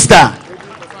Wisoma Minister.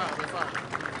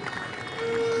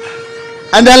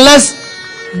 And then let's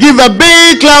give a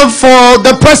big clap for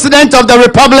the President of the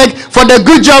Republic for the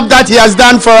good job that he has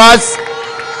done for us.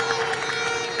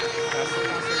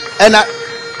 And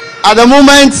at the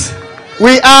moment,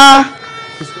 we are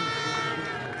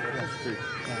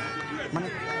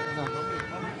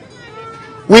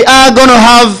going to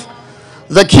have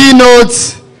the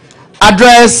keynote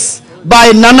address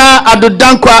by Nana Addo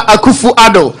Dankwa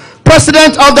Akufo-Addo,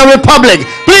 President of the Republic.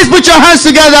 Please put your hands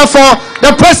together for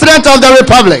the President of the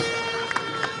Republic.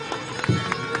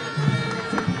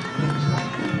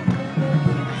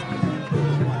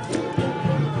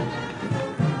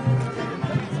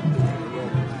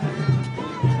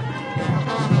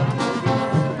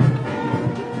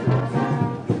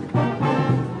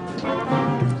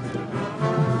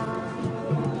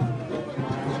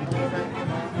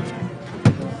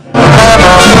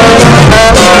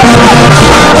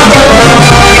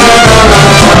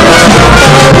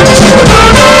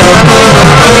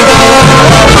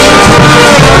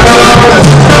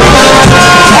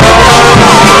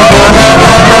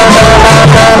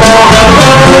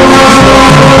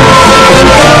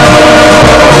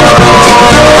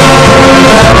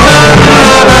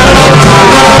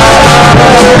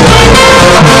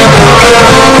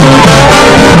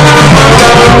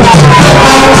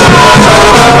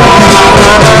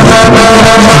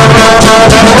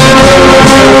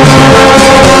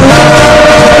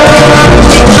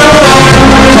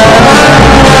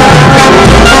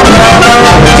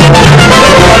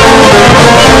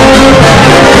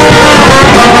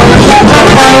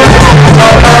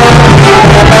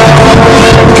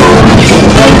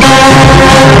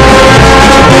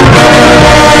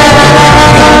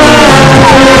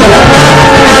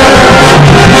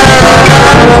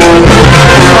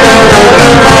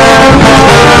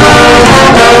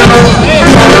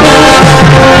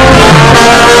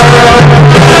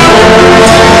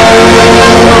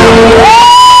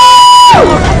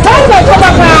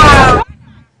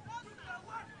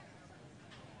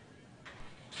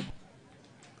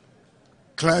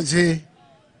 clergy,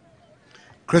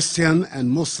 Christian and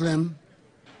Muslim,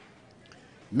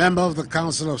 member of the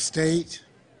Council of State,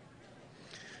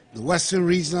 the Western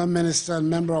Regional Minister and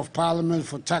Member of Parliament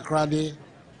for Takoradi,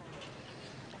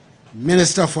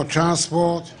 Minister for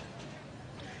Transport,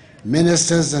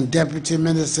 Ministers and Deputy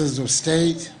Ministers of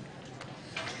State,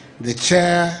 the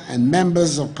Chair and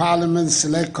Members of Parliament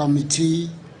Select Committee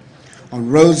on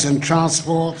Roads and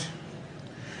Transport,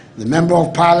 the Member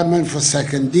of Parliament for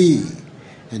 2nd D,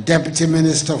 the Deputy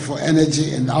Minister for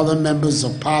Energy and other Members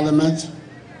of Parliament,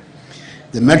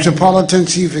 the Metropolitan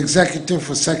Chief Executive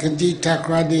for 2nd D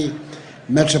Takoradi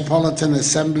Metropolitan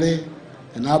Assembly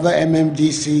and other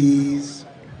MMDCEs,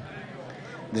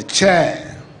 the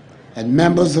Chair and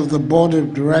members of the Board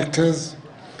of Directors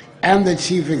and the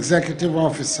Chief Executive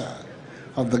Officer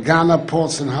of the Ghana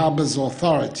Ports and Harbours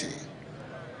Authority,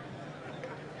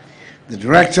 the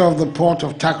Director of the Port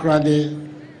of Takoradi,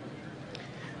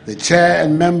 the Chair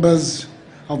and members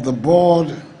of the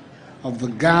Board of the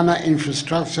Ghana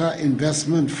Infrastructure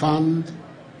Investment Fund,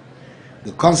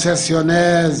 the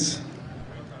concessionaires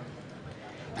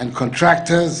and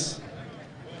contractors,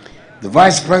 the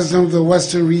Vice President of the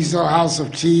Western Regional House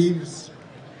of Chiefs,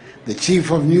 the Chief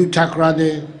of New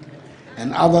Takoradi,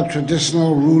 and other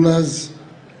traditional rulers,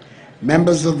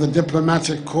 members of the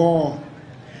Diplomatic Corps,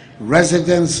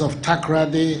 residents of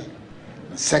Takoradi,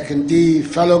 2nd D,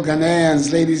 fellow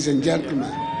Ghanaians, ladies and gentlemen.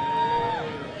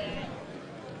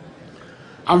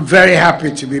 I'm very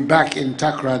happy to be back in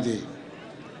Takoradi.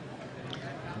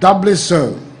 Doubly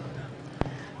so,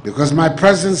 because my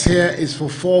presence here is for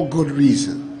 4 good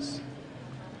reasons.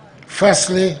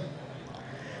 Firstly,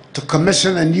 to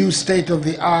commission a new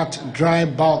state-of-the-art dry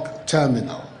bulk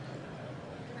terminal.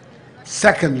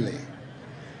 Secondly,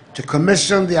 to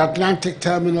commission the Atlantic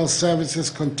Terminal Services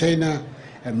Container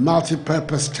and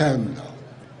Multi-Purpose Terminal.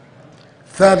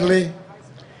 Thirdly,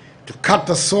 to cut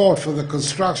the sword for the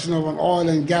construction of an oil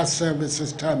and gas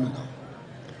services terminal.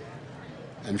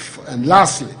 And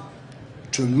lastly,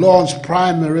 to launch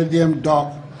Prime Meridian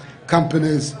Dock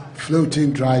Company's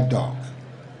floating dry dock.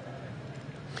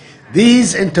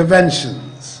 These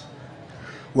interventions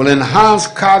will enhance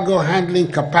cargo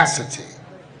handling capacity,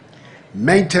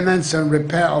 maintenance and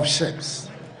repair of ships,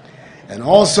 and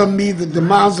also meet the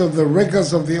demands of the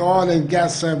rigors of the oil and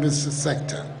gas services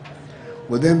sector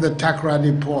within the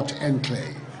Takoradi Port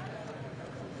Enclave.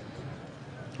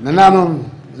 Nananum,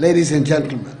 ladies and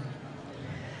gentlemen,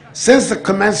 since the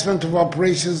commencement of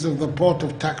operations of the Port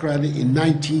of Takoradi in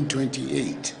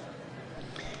 1928,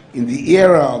 in the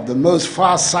era of the most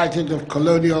far-sighted of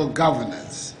colonial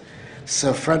governors,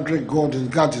 Sir Frederick Gordon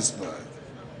Gettysburg,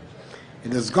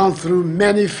 it has gone through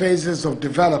many phases of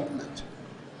development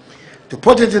to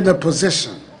put it in a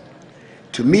position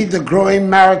to meet the growing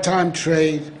maritime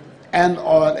trade and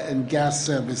oil and gas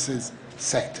services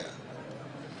sector.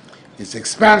 Its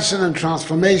expansion and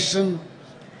transformation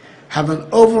have an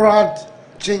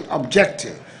overarching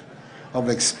objective of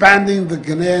expanding the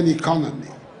Ghanaian economy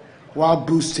while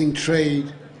boosting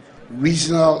trade,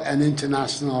 regional and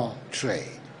international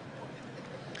trade.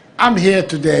 I'm here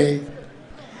today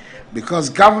because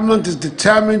government is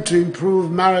determined to improve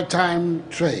maritime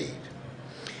trade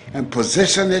and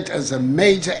position it as a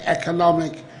major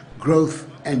economic growth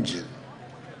engine.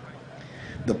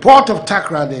 The Port of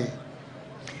Takoradi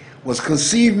was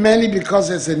conceived mainly because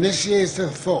its initiator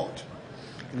thought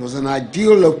it was an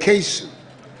ideal location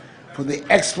for the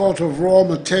export of raw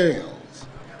materials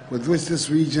with which this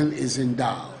region is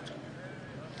endowed.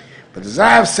 But as I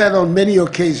have said on many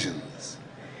occasions,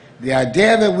 the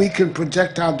idea that we can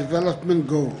project our development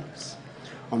goals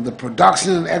on the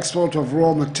production and export of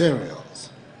raw materials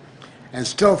and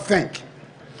still think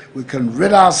we can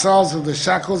rid ourselves of the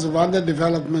shackles of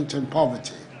underdevelopment and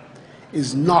poverty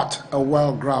is not a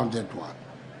well-grounded one.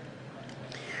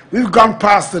 We've gone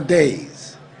past the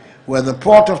days where the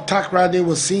Port of Takoradi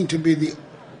was seen to be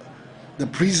the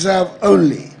preserve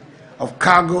only of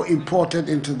cargo imported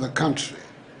into the country.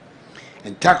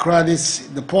 And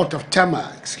Takoradi, the port of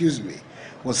Tema,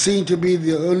 was seen to be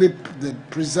the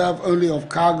preserve only of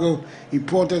cargo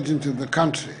imported into the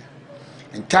country.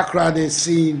 And Takoradi is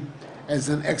seen as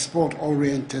an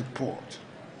export-oriented port.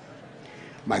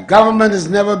 My government has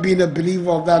never been a believer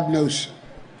of that notion.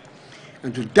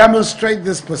 And to demonstrate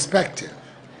this perspective,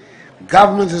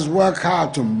 government has worked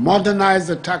hard to modernize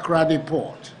the Takoradi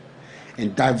port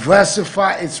and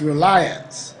diversify its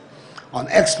reliance on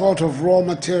export of raw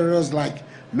materials like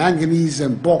manganese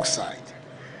and bauxite,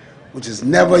 which has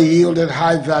never yielded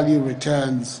high-value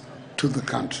returns to the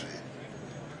country.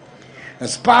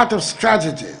 As part of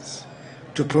strategies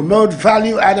to promote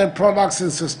value-added products in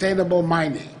sustainable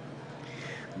mining,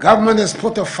 government has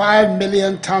put a 5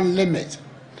 million ton limit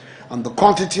on the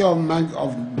quantity of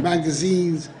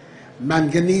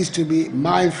manganese to be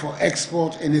mined for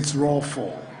export in its raw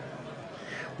form.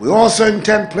 We also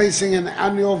intend placing an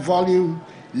annual volume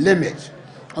limit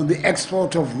on the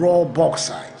export of raw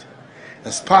bauxite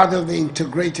as part of the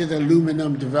integrated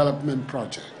aluminum development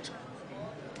project.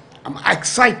 I'm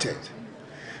excited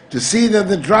to see that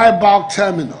the dry bulk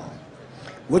terminal,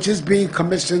 which is being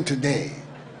commissioned today,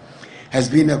 has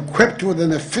been equipped with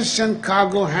an efficient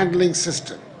cargo handling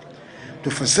system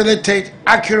to facilitate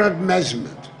accurate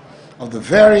measurement of the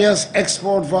various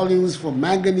export volumes for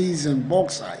manganese and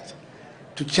bauxite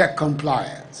to check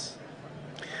compliance.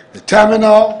 The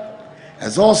terminal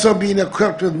has also been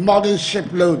equipped with modern ship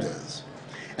loaders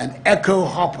and echo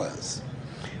hoppers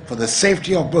for the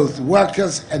safety of both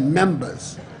workers and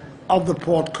members of the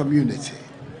port community.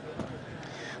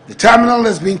 The terminal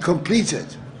has been completed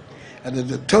at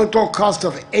a total cost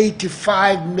of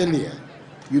 $85 million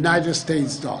United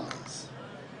States dollars.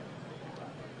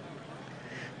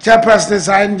 Chairperson, as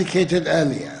I indicated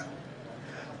earlier,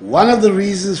 one of the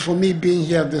reasons for me being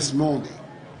here this morning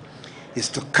is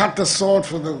to cut the sword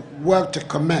for the work to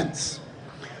commence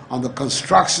on the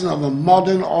construction of a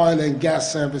modern oil and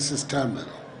gas services terminal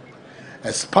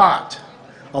as part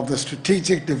of the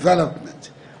strategic development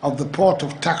of the port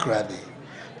of Takoradi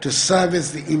to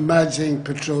service the emerging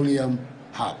petroleum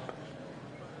hub.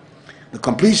 The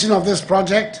completion of this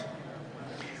project,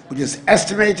 which is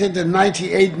estimated at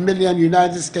 $98 million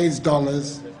United States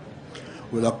dollars,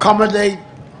 will accommodate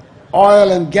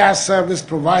oil and gas service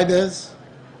providers,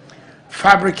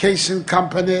 fabrication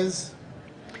companies,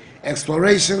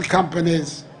 exploration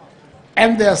companies,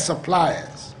 and their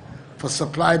suppliers for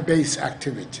supply-based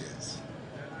activities.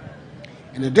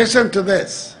 In addition to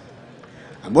this,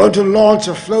 I'm going to launch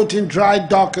a floating dry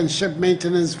dock and ship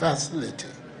maintenance facility,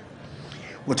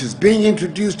 which is being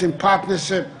introduced in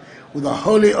partnership with a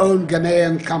wholly owned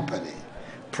Ghanaian company,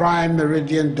 Prime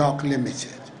Meridian Dock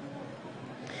Limited.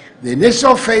 The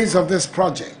initial phase of this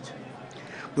project,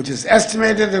 which is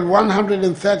estimated at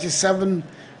 $137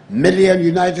 million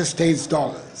United States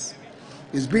dollars,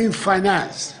 is being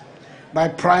financed by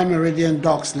Prime Meridian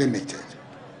Docks Limited.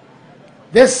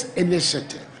 This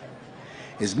initiative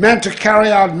is meant to carry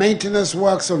out maintenance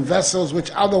works on vessels which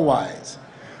otherwise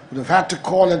would have had to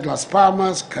call at Las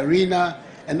Palmas, Carina,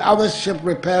 and other ship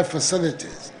repair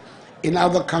facilities in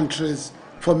other countries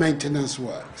for maintenance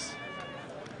works.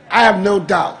 I have no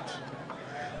doubt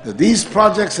that these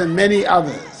projects and many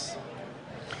others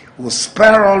will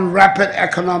spur on rapid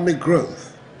economic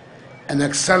growth and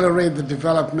accelerate the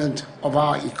development of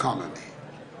our economy.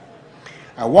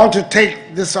 I want to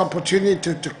take this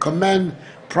opportunity to commend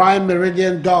Prime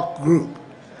Meridian Dock Group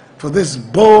for this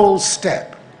bold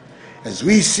step as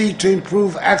we seek to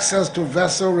improve access to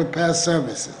vessel repair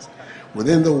services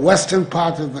within the western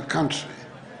part of the country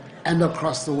and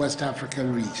across the West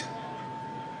African region.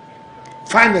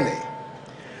 Finally,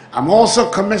 I'm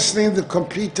also commissioning the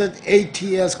completed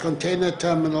ATS container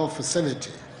terminal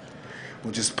facility,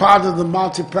 which is part of the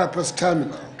multi-purpose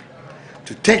terminal,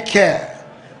 to take care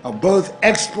of both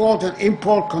export and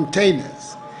import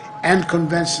containers and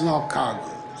conventional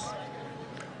cargoes.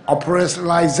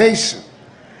 Operationalization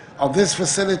of this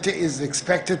facility is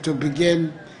expected to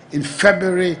begin in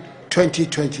February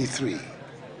 2023.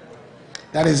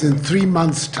 That is in 3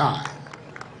 months' time.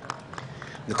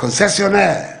 The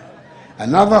concessionaire,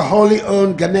 another wholly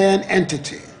owned Ghanaian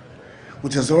entity,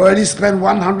 which has already spent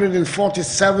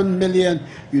 $147 million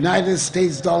United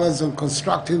States dollars on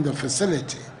constructing the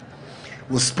facility,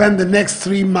 will spend the next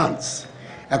 3 months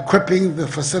equipping the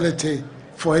facility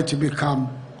for it to become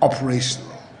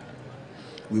operational.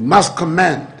 We must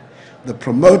commend the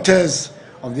promoters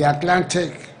of the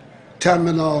Atlantic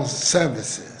Terminal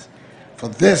Services for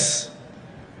this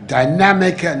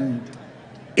dynamic and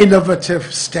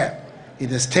innovative step it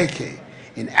has taken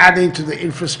in adding to the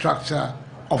infrastructure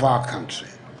of our country.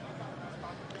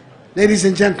 Ladies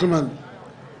and gentlemen,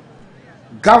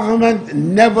 government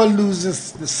never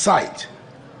loses the sight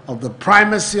of the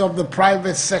primacy of the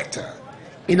private sector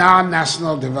in our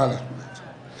national development.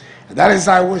 And that is,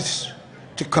 I wish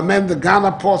to commend the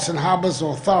Ghana Ports and Harbours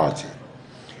Authority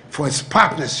for its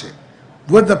partnership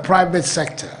with the private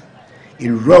sector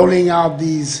in rolling out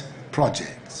these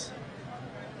projects.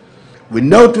 We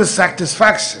note with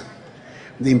satisfaction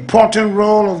the important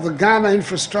role of the Ghana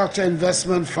Infrastructure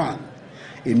Investment Fund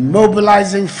in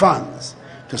mobilizing funds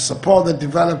to support the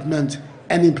development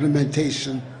and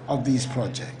implementation of these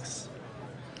projects.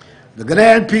 The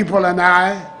Ghanaian people and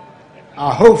I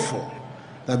are hopeful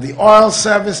that the oil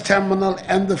service terminal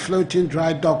and the floating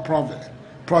dry dock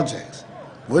projects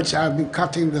which I have been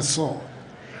cutting the sword,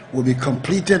 will be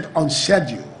completed on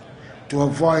schedule to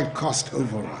avoid cost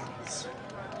overruns.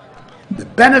 The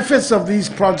benefits of these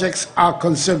projects are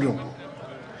considerable.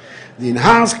 The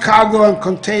enhanced cargo and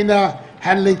container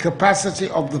handling capacity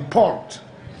of the port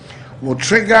will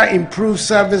trigger improved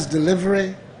service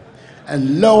delivery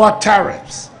and lower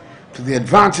tariffs to the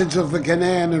advantage of the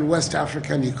Ghanaian and West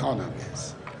African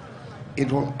economies.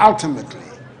 It will ultimately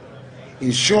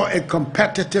ensure a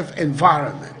competitive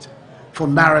environment for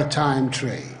maritime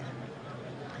trade.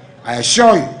 I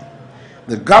assure you,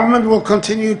 the government will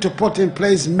continue to put in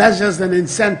place measures and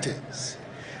incentives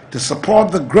to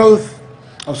support the growth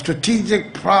of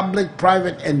strategic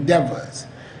public-private endeavors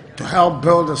to help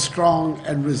build a strong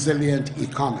and resilient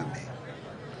economy.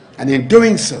 And in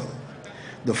doing so,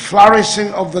 the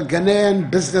flourishing of the Ghanaian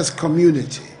business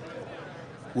community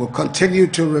will continue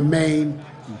to remain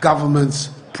government's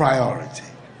priority.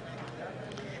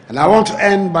 And I want to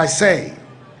end by saying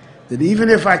that even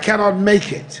if I cannot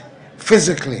make it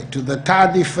physically to the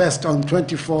Tardy Fest on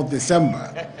 24th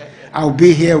December, I'll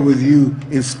be here with you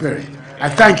in spirit. I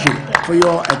thank you for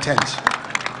your attention.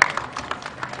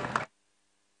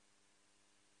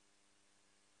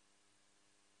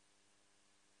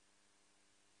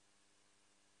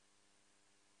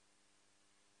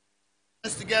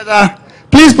 Together.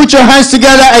 Please put your hands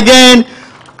together again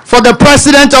for the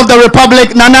President of the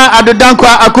Republic, Nana Addo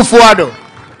Dankwa Akufo-Addo.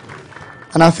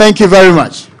 And I thank you very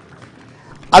much.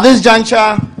 At this juncture,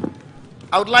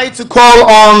 I would like to call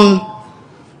on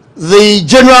the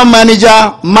General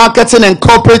Manager, Marketing and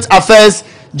Corporate Affairs,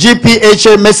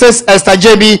 GPHA, Mrs. Esther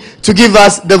JB, to give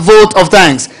us the vote of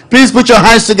thanks. Please put your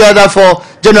hands together for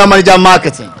General Manager,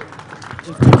 Marketing.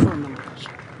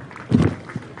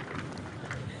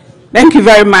 Thank you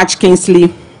very much,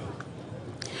 Kingsley.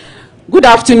 Good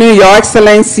afternoon, Your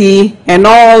Excellency, and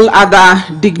all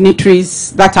other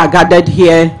dignitaries that are gathered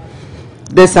here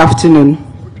this afternoon.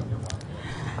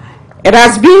 It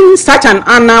has been such an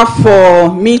honor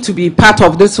for me to be part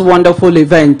of this wonderful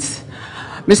event.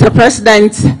 Mr.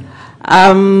 President,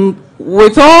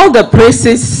 with all the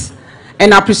praises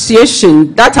and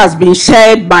appreciation that has been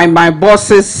shared by my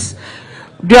bosses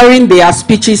during their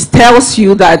speeches tells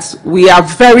you that we are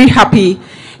very happy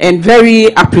and very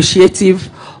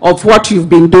appreciative of what you've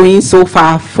been doing so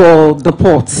far for the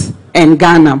ports and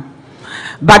Ghana.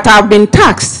 But I've been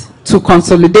tasked to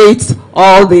consolidate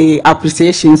all the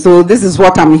appreciation, so this is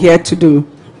what I'm here to do.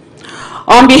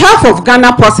 On behalf of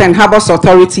Ghana Ports and Harbours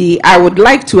Authority, I would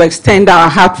like to extend our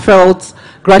heartfelt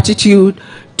gratitude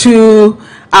to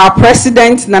our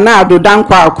President, Nana Addo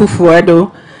Dankwa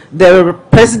Akufo-Addo, the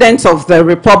President of the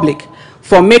Republic,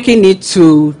 for making it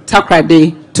to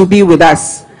Takoradi to be with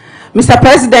us. Mr.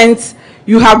 President,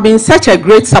 you have been such a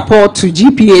great support to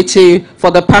GPHA for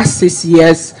the past 6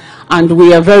 years, and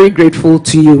we are very grateful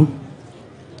to you.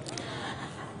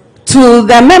 To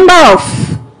the member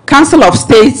of Council of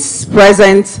States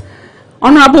present,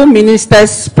 honorable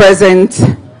ministers present,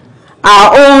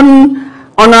 our own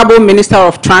honorable Minister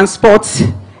of Transport,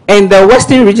 and the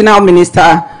Western Regional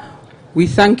Minister, we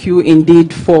thank you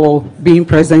indeed for being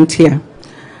present here.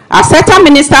 Our SETA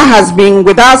Minister has been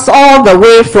with us all the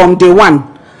way from day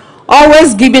one,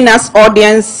 always giving us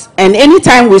audience, and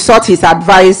anytime we sought his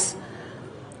advice,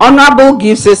 Honorable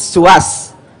gives it to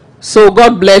us. So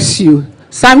God bless you.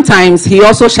 Sometimes he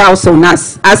also shouts on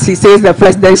us, as he says the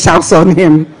President shouts on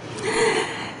him.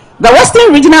 The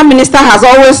Western Regional Minister has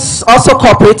always also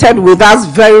cooperated with us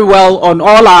very well on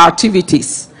all our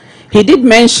activities. He did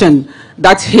mention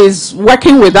that he's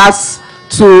working with us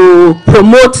to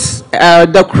promote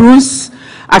the cruise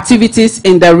activities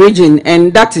in the region,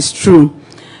 and that is true.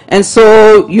 And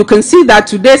so you can see that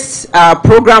today's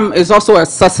program is also a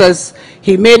success.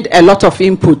 He made a lot of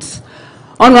inputs.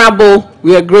 Honorable,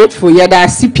 we are grateful. Yada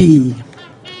CP.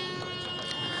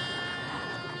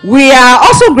 We are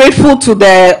also grateful to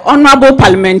the honorable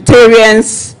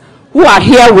parliamentarians who are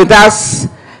here with us,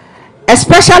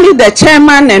 especially the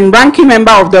chairman and ranking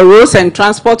member of the Roads and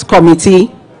Transport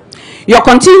Committee. Your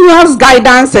continuous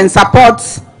guidance and support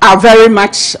are very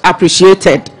much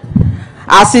appreciated.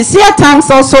 Our sincere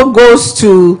thanks also goes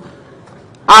to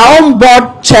our own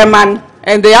board chairman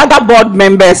and the other board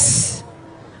members,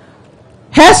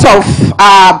 heads of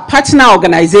our partner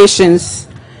organizations,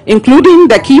 including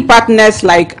the key partners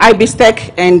like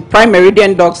IBSTEC and Prime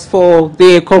Meridian Docs for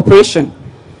the cooperation.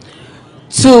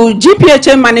 To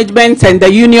GPHA management and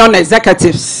the union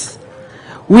executives,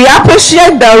 we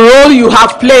appreciate the role you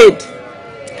have played.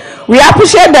 We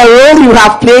appreciate the role you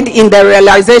have played in the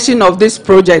realization of this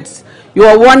project. You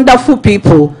are wonderful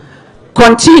people.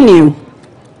 Continue.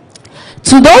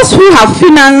 To those who have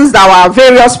financed our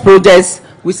various projects,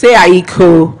 we say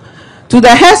Aiko. To the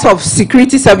heads of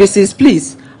security services,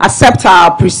 please accept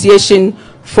our appreciation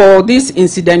for this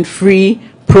incident-free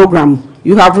program.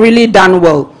 You have really done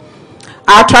well.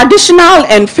 Our traditional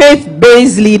and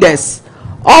faith-based leaders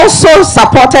also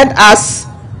supported us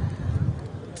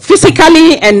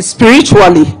physically and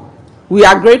spiritually. We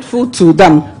are grateful to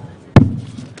them.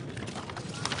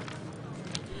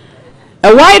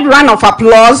 A wide round of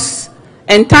applause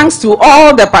and thanks to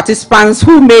all the participants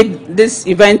who made this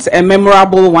event a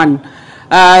memorable one.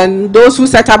 And those who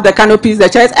set up the canopies, the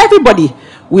chairs, everybody,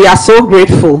 we are so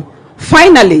grateful.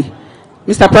 Finally,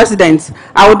 Mr. President,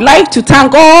 I would like to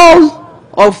thank all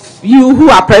of you who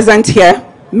are present here,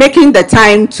 making the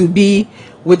time to be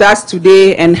with us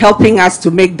today and helping us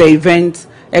to make the event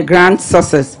a grand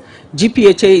success.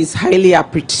 GPHA is highly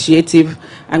appreciative,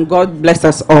 and God bless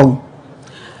us all.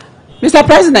 Mr.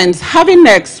 President, having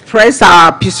expressed our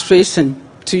appreciation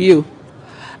to you,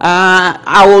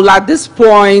 I will at this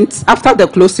point, after the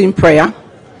closing prayer,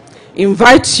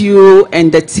 invite you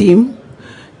and the team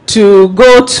to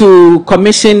go to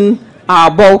commission our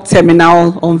bulk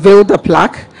terminal, unveil the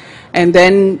plaque, and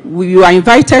then you are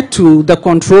invited to the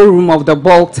control room of the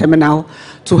bulk terminal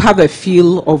to have a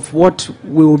feel of what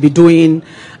we will be doing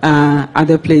at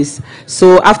the place.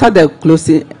 So after the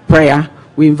closing prayer,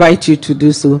 we invite you to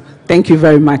do so. Thank you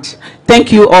very much.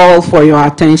 Thank you all for your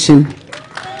attention.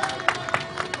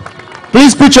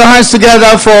 Please put your hands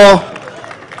together for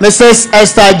Mrs.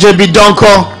 Esther J.B.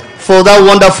 Donko for that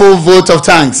wonderful vote of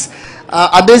thanks.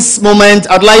 At this moment,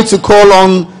 I'd like to call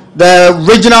on the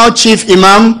regional chief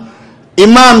imam,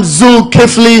 Imam Zul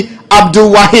Kifli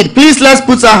Abdul Wahid. Please let's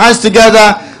put our hands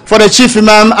together for the chief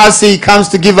imam as he comes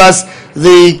to give us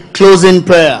the closing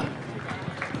prayer.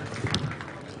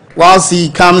 Whilst he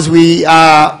comes, we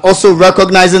are also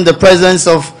recognizing the presence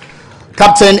of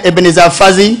Captain Ebenezer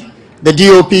Fazi, the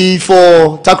DOP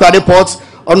for Takoradi Port,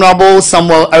 Honorable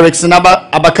Samuel Erickson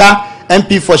Abaka,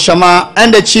 MP for Shama,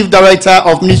 and the Chief Director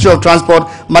of Ministry of Transport,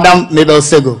 Madam Mabel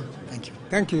Sego. Thank you.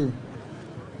 Thank you.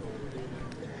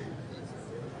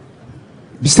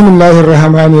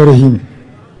 Bismillahirrahmanirrahim.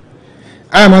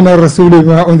 Amana ar-Rasul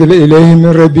bima unzila ilayhi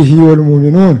min rabbihi wal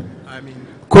mu'minun.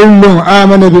 كل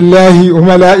آمن بالله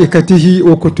وملائكته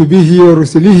وكتبه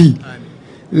ورسله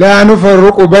لا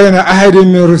نفرق بين أحد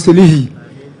من رسله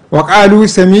وقالوا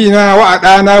سمعنا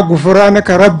وأطعنا غفرانك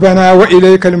ربنا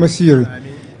وإليك المصير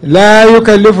لا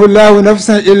يكلف الله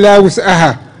نفسا إلا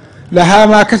وسعها لها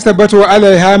ما كسبت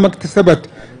وعليها ما اكتسبت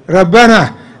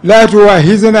ربنا لا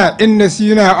تواخذنا إن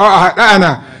نسينا أو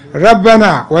أخطأنا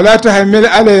ربنا ولا تحمل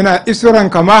علينا إصرا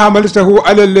كما حملته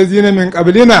على الذين من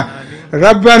قبلنا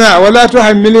ربنا ولا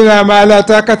تحملنا ما لا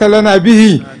طاقة لنا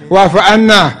به واعف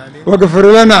عنا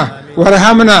واغفر لنا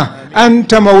وارحمنا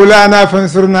أنت مولانا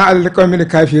فانصرنا على القوم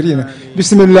الكافرين.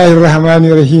 بسم الله الرحمن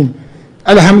الرحيم.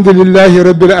 الحمد لله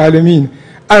رب العالمين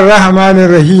الرحمن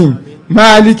الرحيم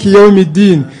مالك يوم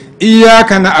الدين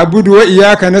إياك نعبد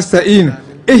وإياك نستعين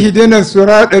اهدنا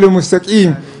الصراط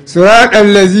المستقيم صراط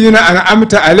الذين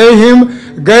أنعمت عليهم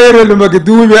غير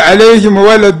المغضوب عليهم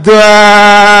ولا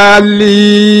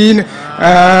الضالين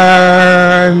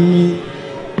آمين.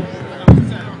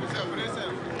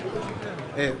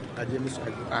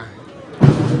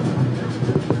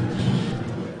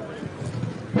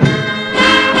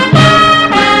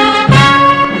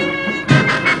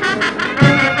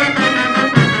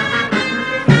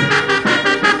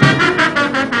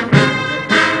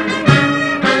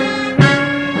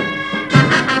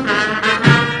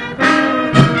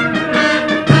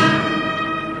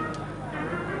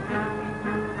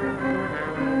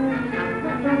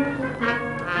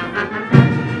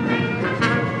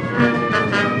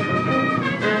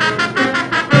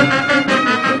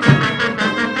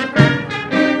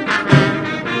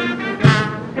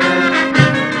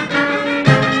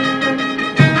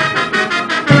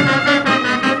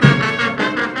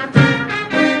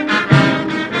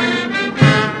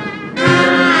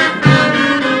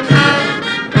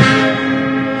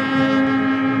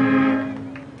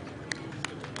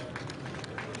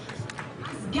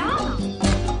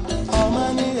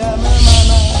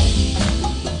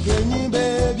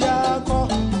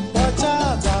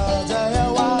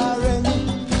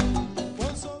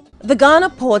 The Ghana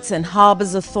Ports and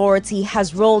Harbours Authority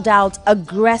has rolled out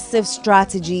aggressive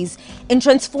strategies in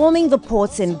transforming the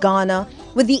ports in Ghana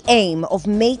with the aim of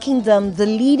making them the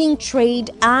leading trade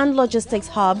and logistics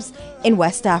hubs in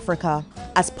West Africa.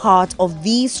 As part of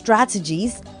these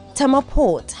strategies, Tema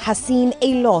Port has seen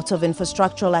a lot of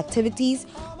infrastructural activities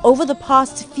over the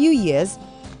past few years,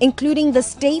 including the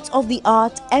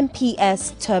state-of-the-art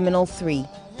MPS Terminal 3.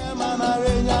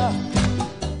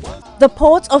 The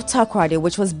port of Takoradi,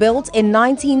 which was built in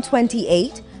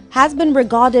 1928, has been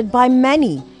regarded by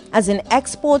many as an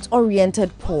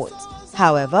export-oriented port.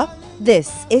 However,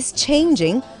 this is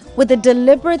changing with the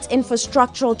deliberate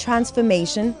infrastructural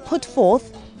transformation put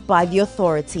forth by the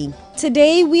authority.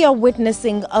 Today, we are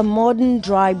witnessing a modern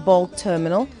dry bulk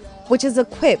terminal which is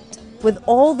equipped with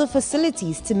all the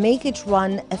facilities to make it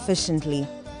run efficiently.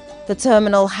 The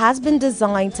terminal has been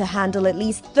designed to handle at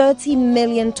least 30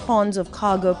 million tons of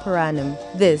cargo per annum.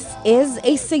 This is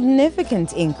a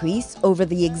significant increase over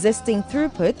the existing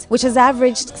throughput, which has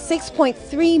averaged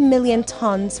 6.3 million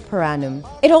tons per annum.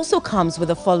 It also comes with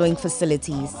the following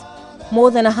facilities: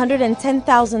 more than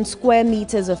 110,000 square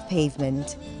meters of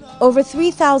pavement, over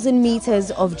 3,000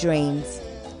 meters of drains,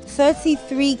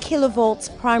 33 kilovolts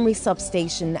primary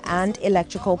substation and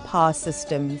electrical power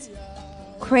systems,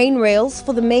 crane rails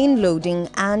for the main loading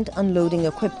and unloading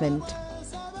equipment,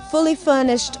 fully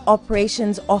furnished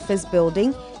operations office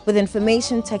building with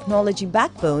information technology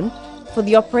backbone for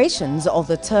the operations of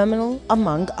the terminal,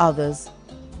 among others.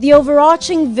 The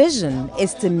overarching vision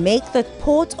is to make the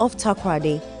port of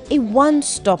Takoradi a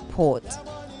one-stop port,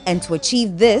 and to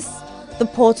achieve this, the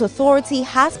Port Authority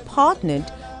has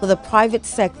partnered with the private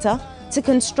sector to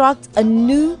construct a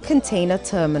new container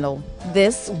terminal.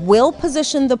 This will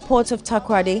position the port of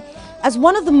Takoradi as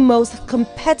one of the most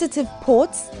competitive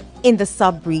ports in the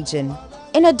sub-region.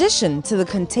 In addition to the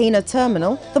container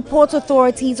terminal, the Port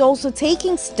Authority is also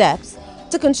taking steps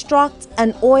to construct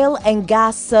an oil and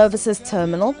gas services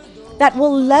terminal that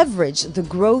will leverage the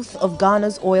growth of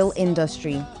Ghana's oil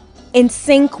industry. In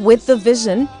sync with the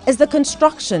vision is the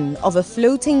construction of a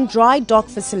floating dry dock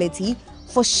facility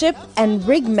for ship and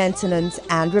rig maintenance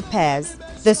and repairs.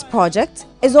 This project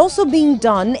is also being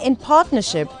done in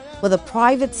partnership with the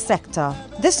private sector.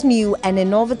 This new and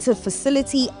innovative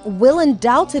facility will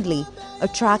undoubtedly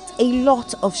attract a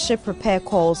lot of ship repair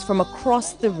calls from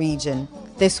across the region.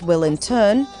 This will in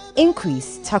turn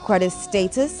increase Takoradi's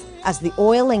status as the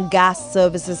oil and gas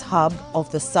services hub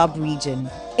of the sub-region.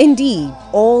 Indeed,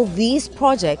 all these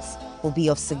projects will be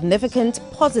of significant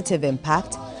positive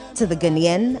impact to the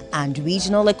Ghanaian and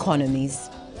regional economies.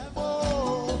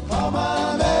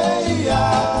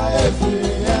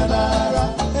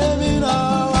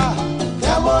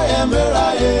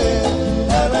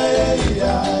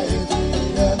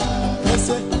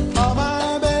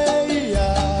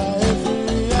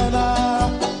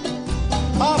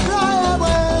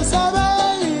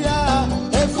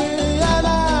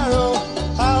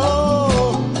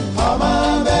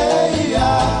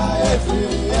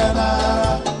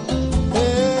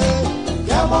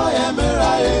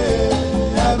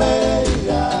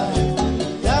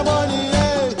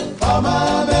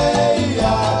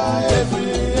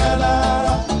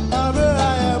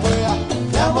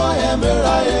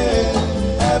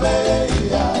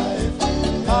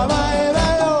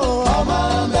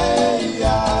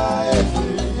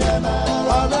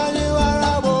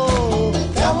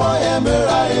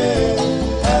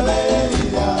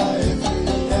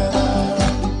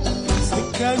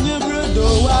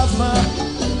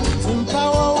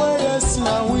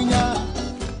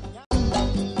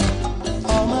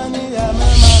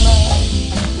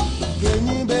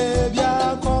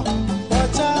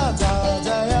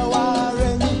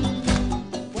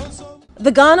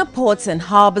 The Ghana Ports and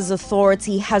Harbours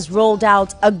Authority has rolled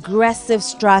out aggressive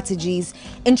strategies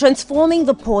in transforming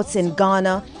the ports in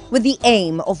Ghana with the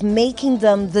aim of making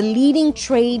them the leading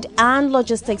trade and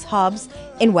logistics hubs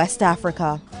in West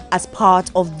Africa. As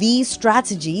part of these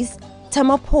strategies,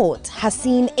 Tema Port has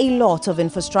seen a lot of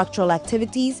infrastructural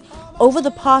activities over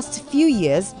the past few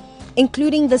years,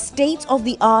 including the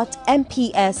state-of-the-art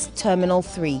MPS Terminal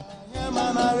 3.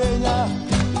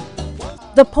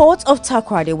 The port of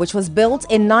Takoradi, which was built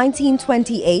in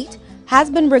 1928, has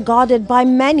been regarded by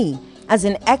many as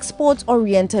an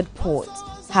export-oriented port.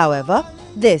 However,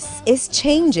 this is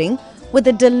changing with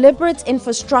the deliberate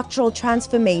infrastructural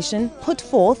transformation put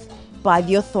forth by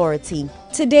the authority.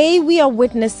 Today, we are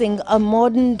witnessing a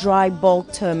modern dry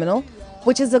bulk terminal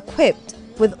which is equipped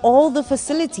with all the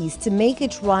facilities to make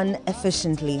it run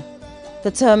efficiently. The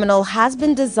terminal has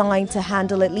been designed to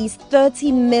handle at least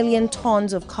 30 million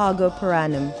tons of cargo per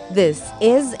annum. This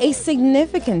is a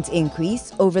significant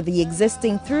increase over the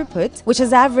existing throughput, which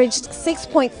has averaged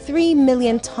 6.3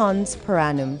 million tons per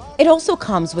annum. It also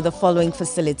comes with the following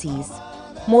facilities: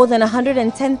 more than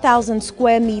 110,000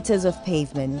 square meters of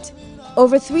pavement,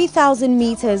 over 3,000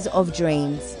 meters of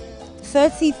drains,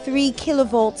 33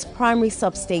 kilovolts primary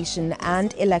substation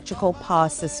and electrical power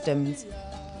systems,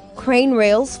 crane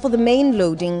rails for the main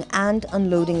loading and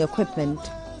unloading equipment,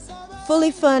 fully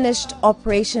furnished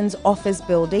operations office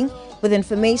building with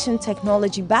information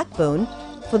technology backbone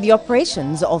for the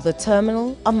operations of the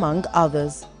terminal, among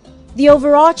others. The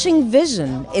overarching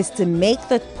vision is to make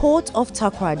the port of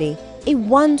Takoradi a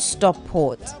one-stop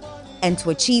port. And to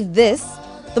achieve this,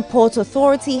 the Port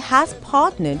Authority has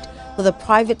partnered with the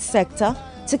private sector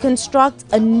to construct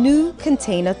a new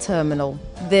container terminal.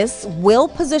 This will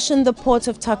position the port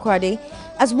of Takoradi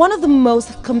as one of the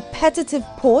most competitive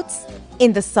ports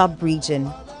in the sub-region.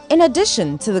 In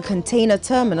addition to the container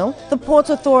terminal, the Port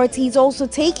Authority is also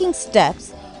taking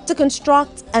steps to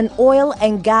construct an oil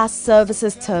and gas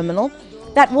services terminal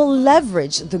that will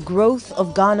leverage the growth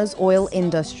of Ghana's oil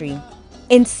industry.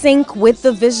 In sync with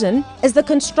the vision is the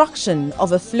construction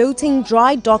of a floating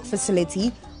dry dock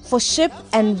facility for ship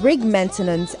and rig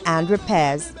maintenance and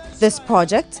repairs. This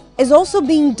project is also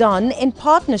being done in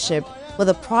partnership with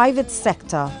the private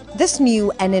sector. This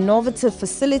new and innovative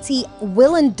facility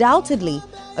will undoubtedly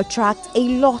attract a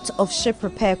lot of ship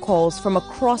repair calls from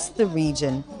across the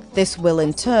region. This will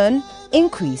in turn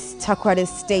increase Takoradi's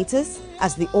status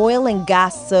as the oil and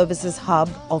gas services hub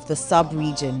of the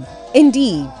sub-region.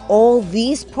 Indeed, all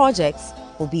these projects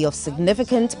will be of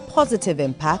significant positive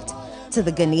impact to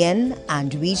the Ghanaian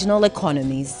and regional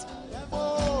economies.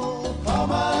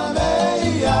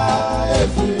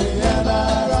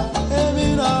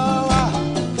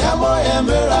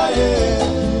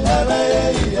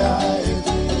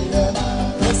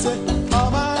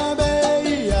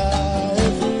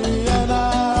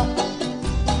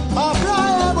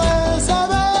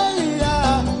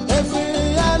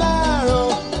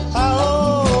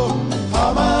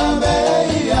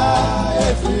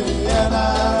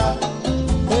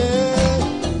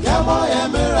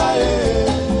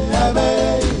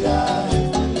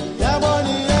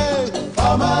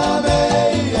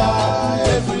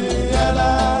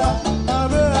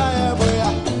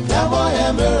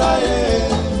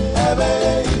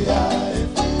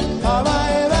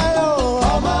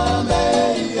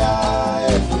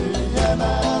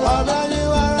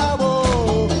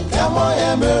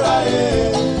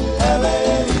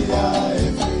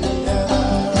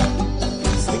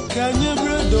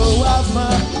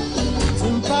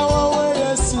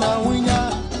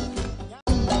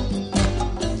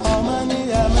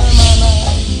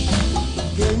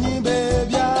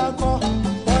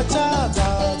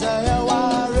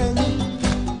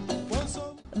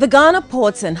 The Ghana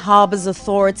Ports and Harbours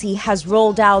Authority has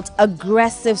rolled out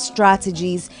aggressive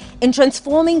strategies in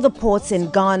transforming the ports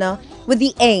in Ghana with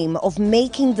the aim of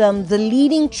making them the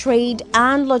leading trade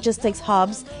and logistics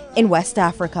hubs in West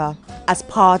Africa. As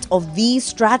part of these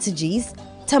strategies,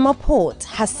 Tema Port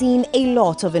has seen a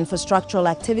lot of infrastructural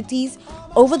activities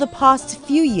over the past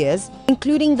few years,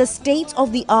 including the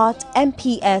state-of-the-art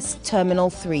MPS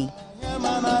Terminal 3.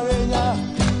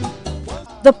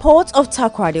 The port of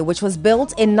Takoradi, which was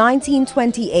built in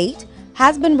 1928,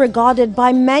 has been regarded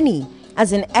by many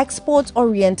as an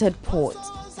export-oriented port.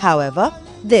 However,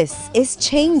 this is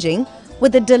changing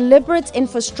with the deliberate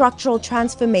infrastructural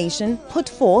transformation put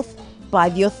forth by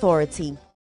the authority.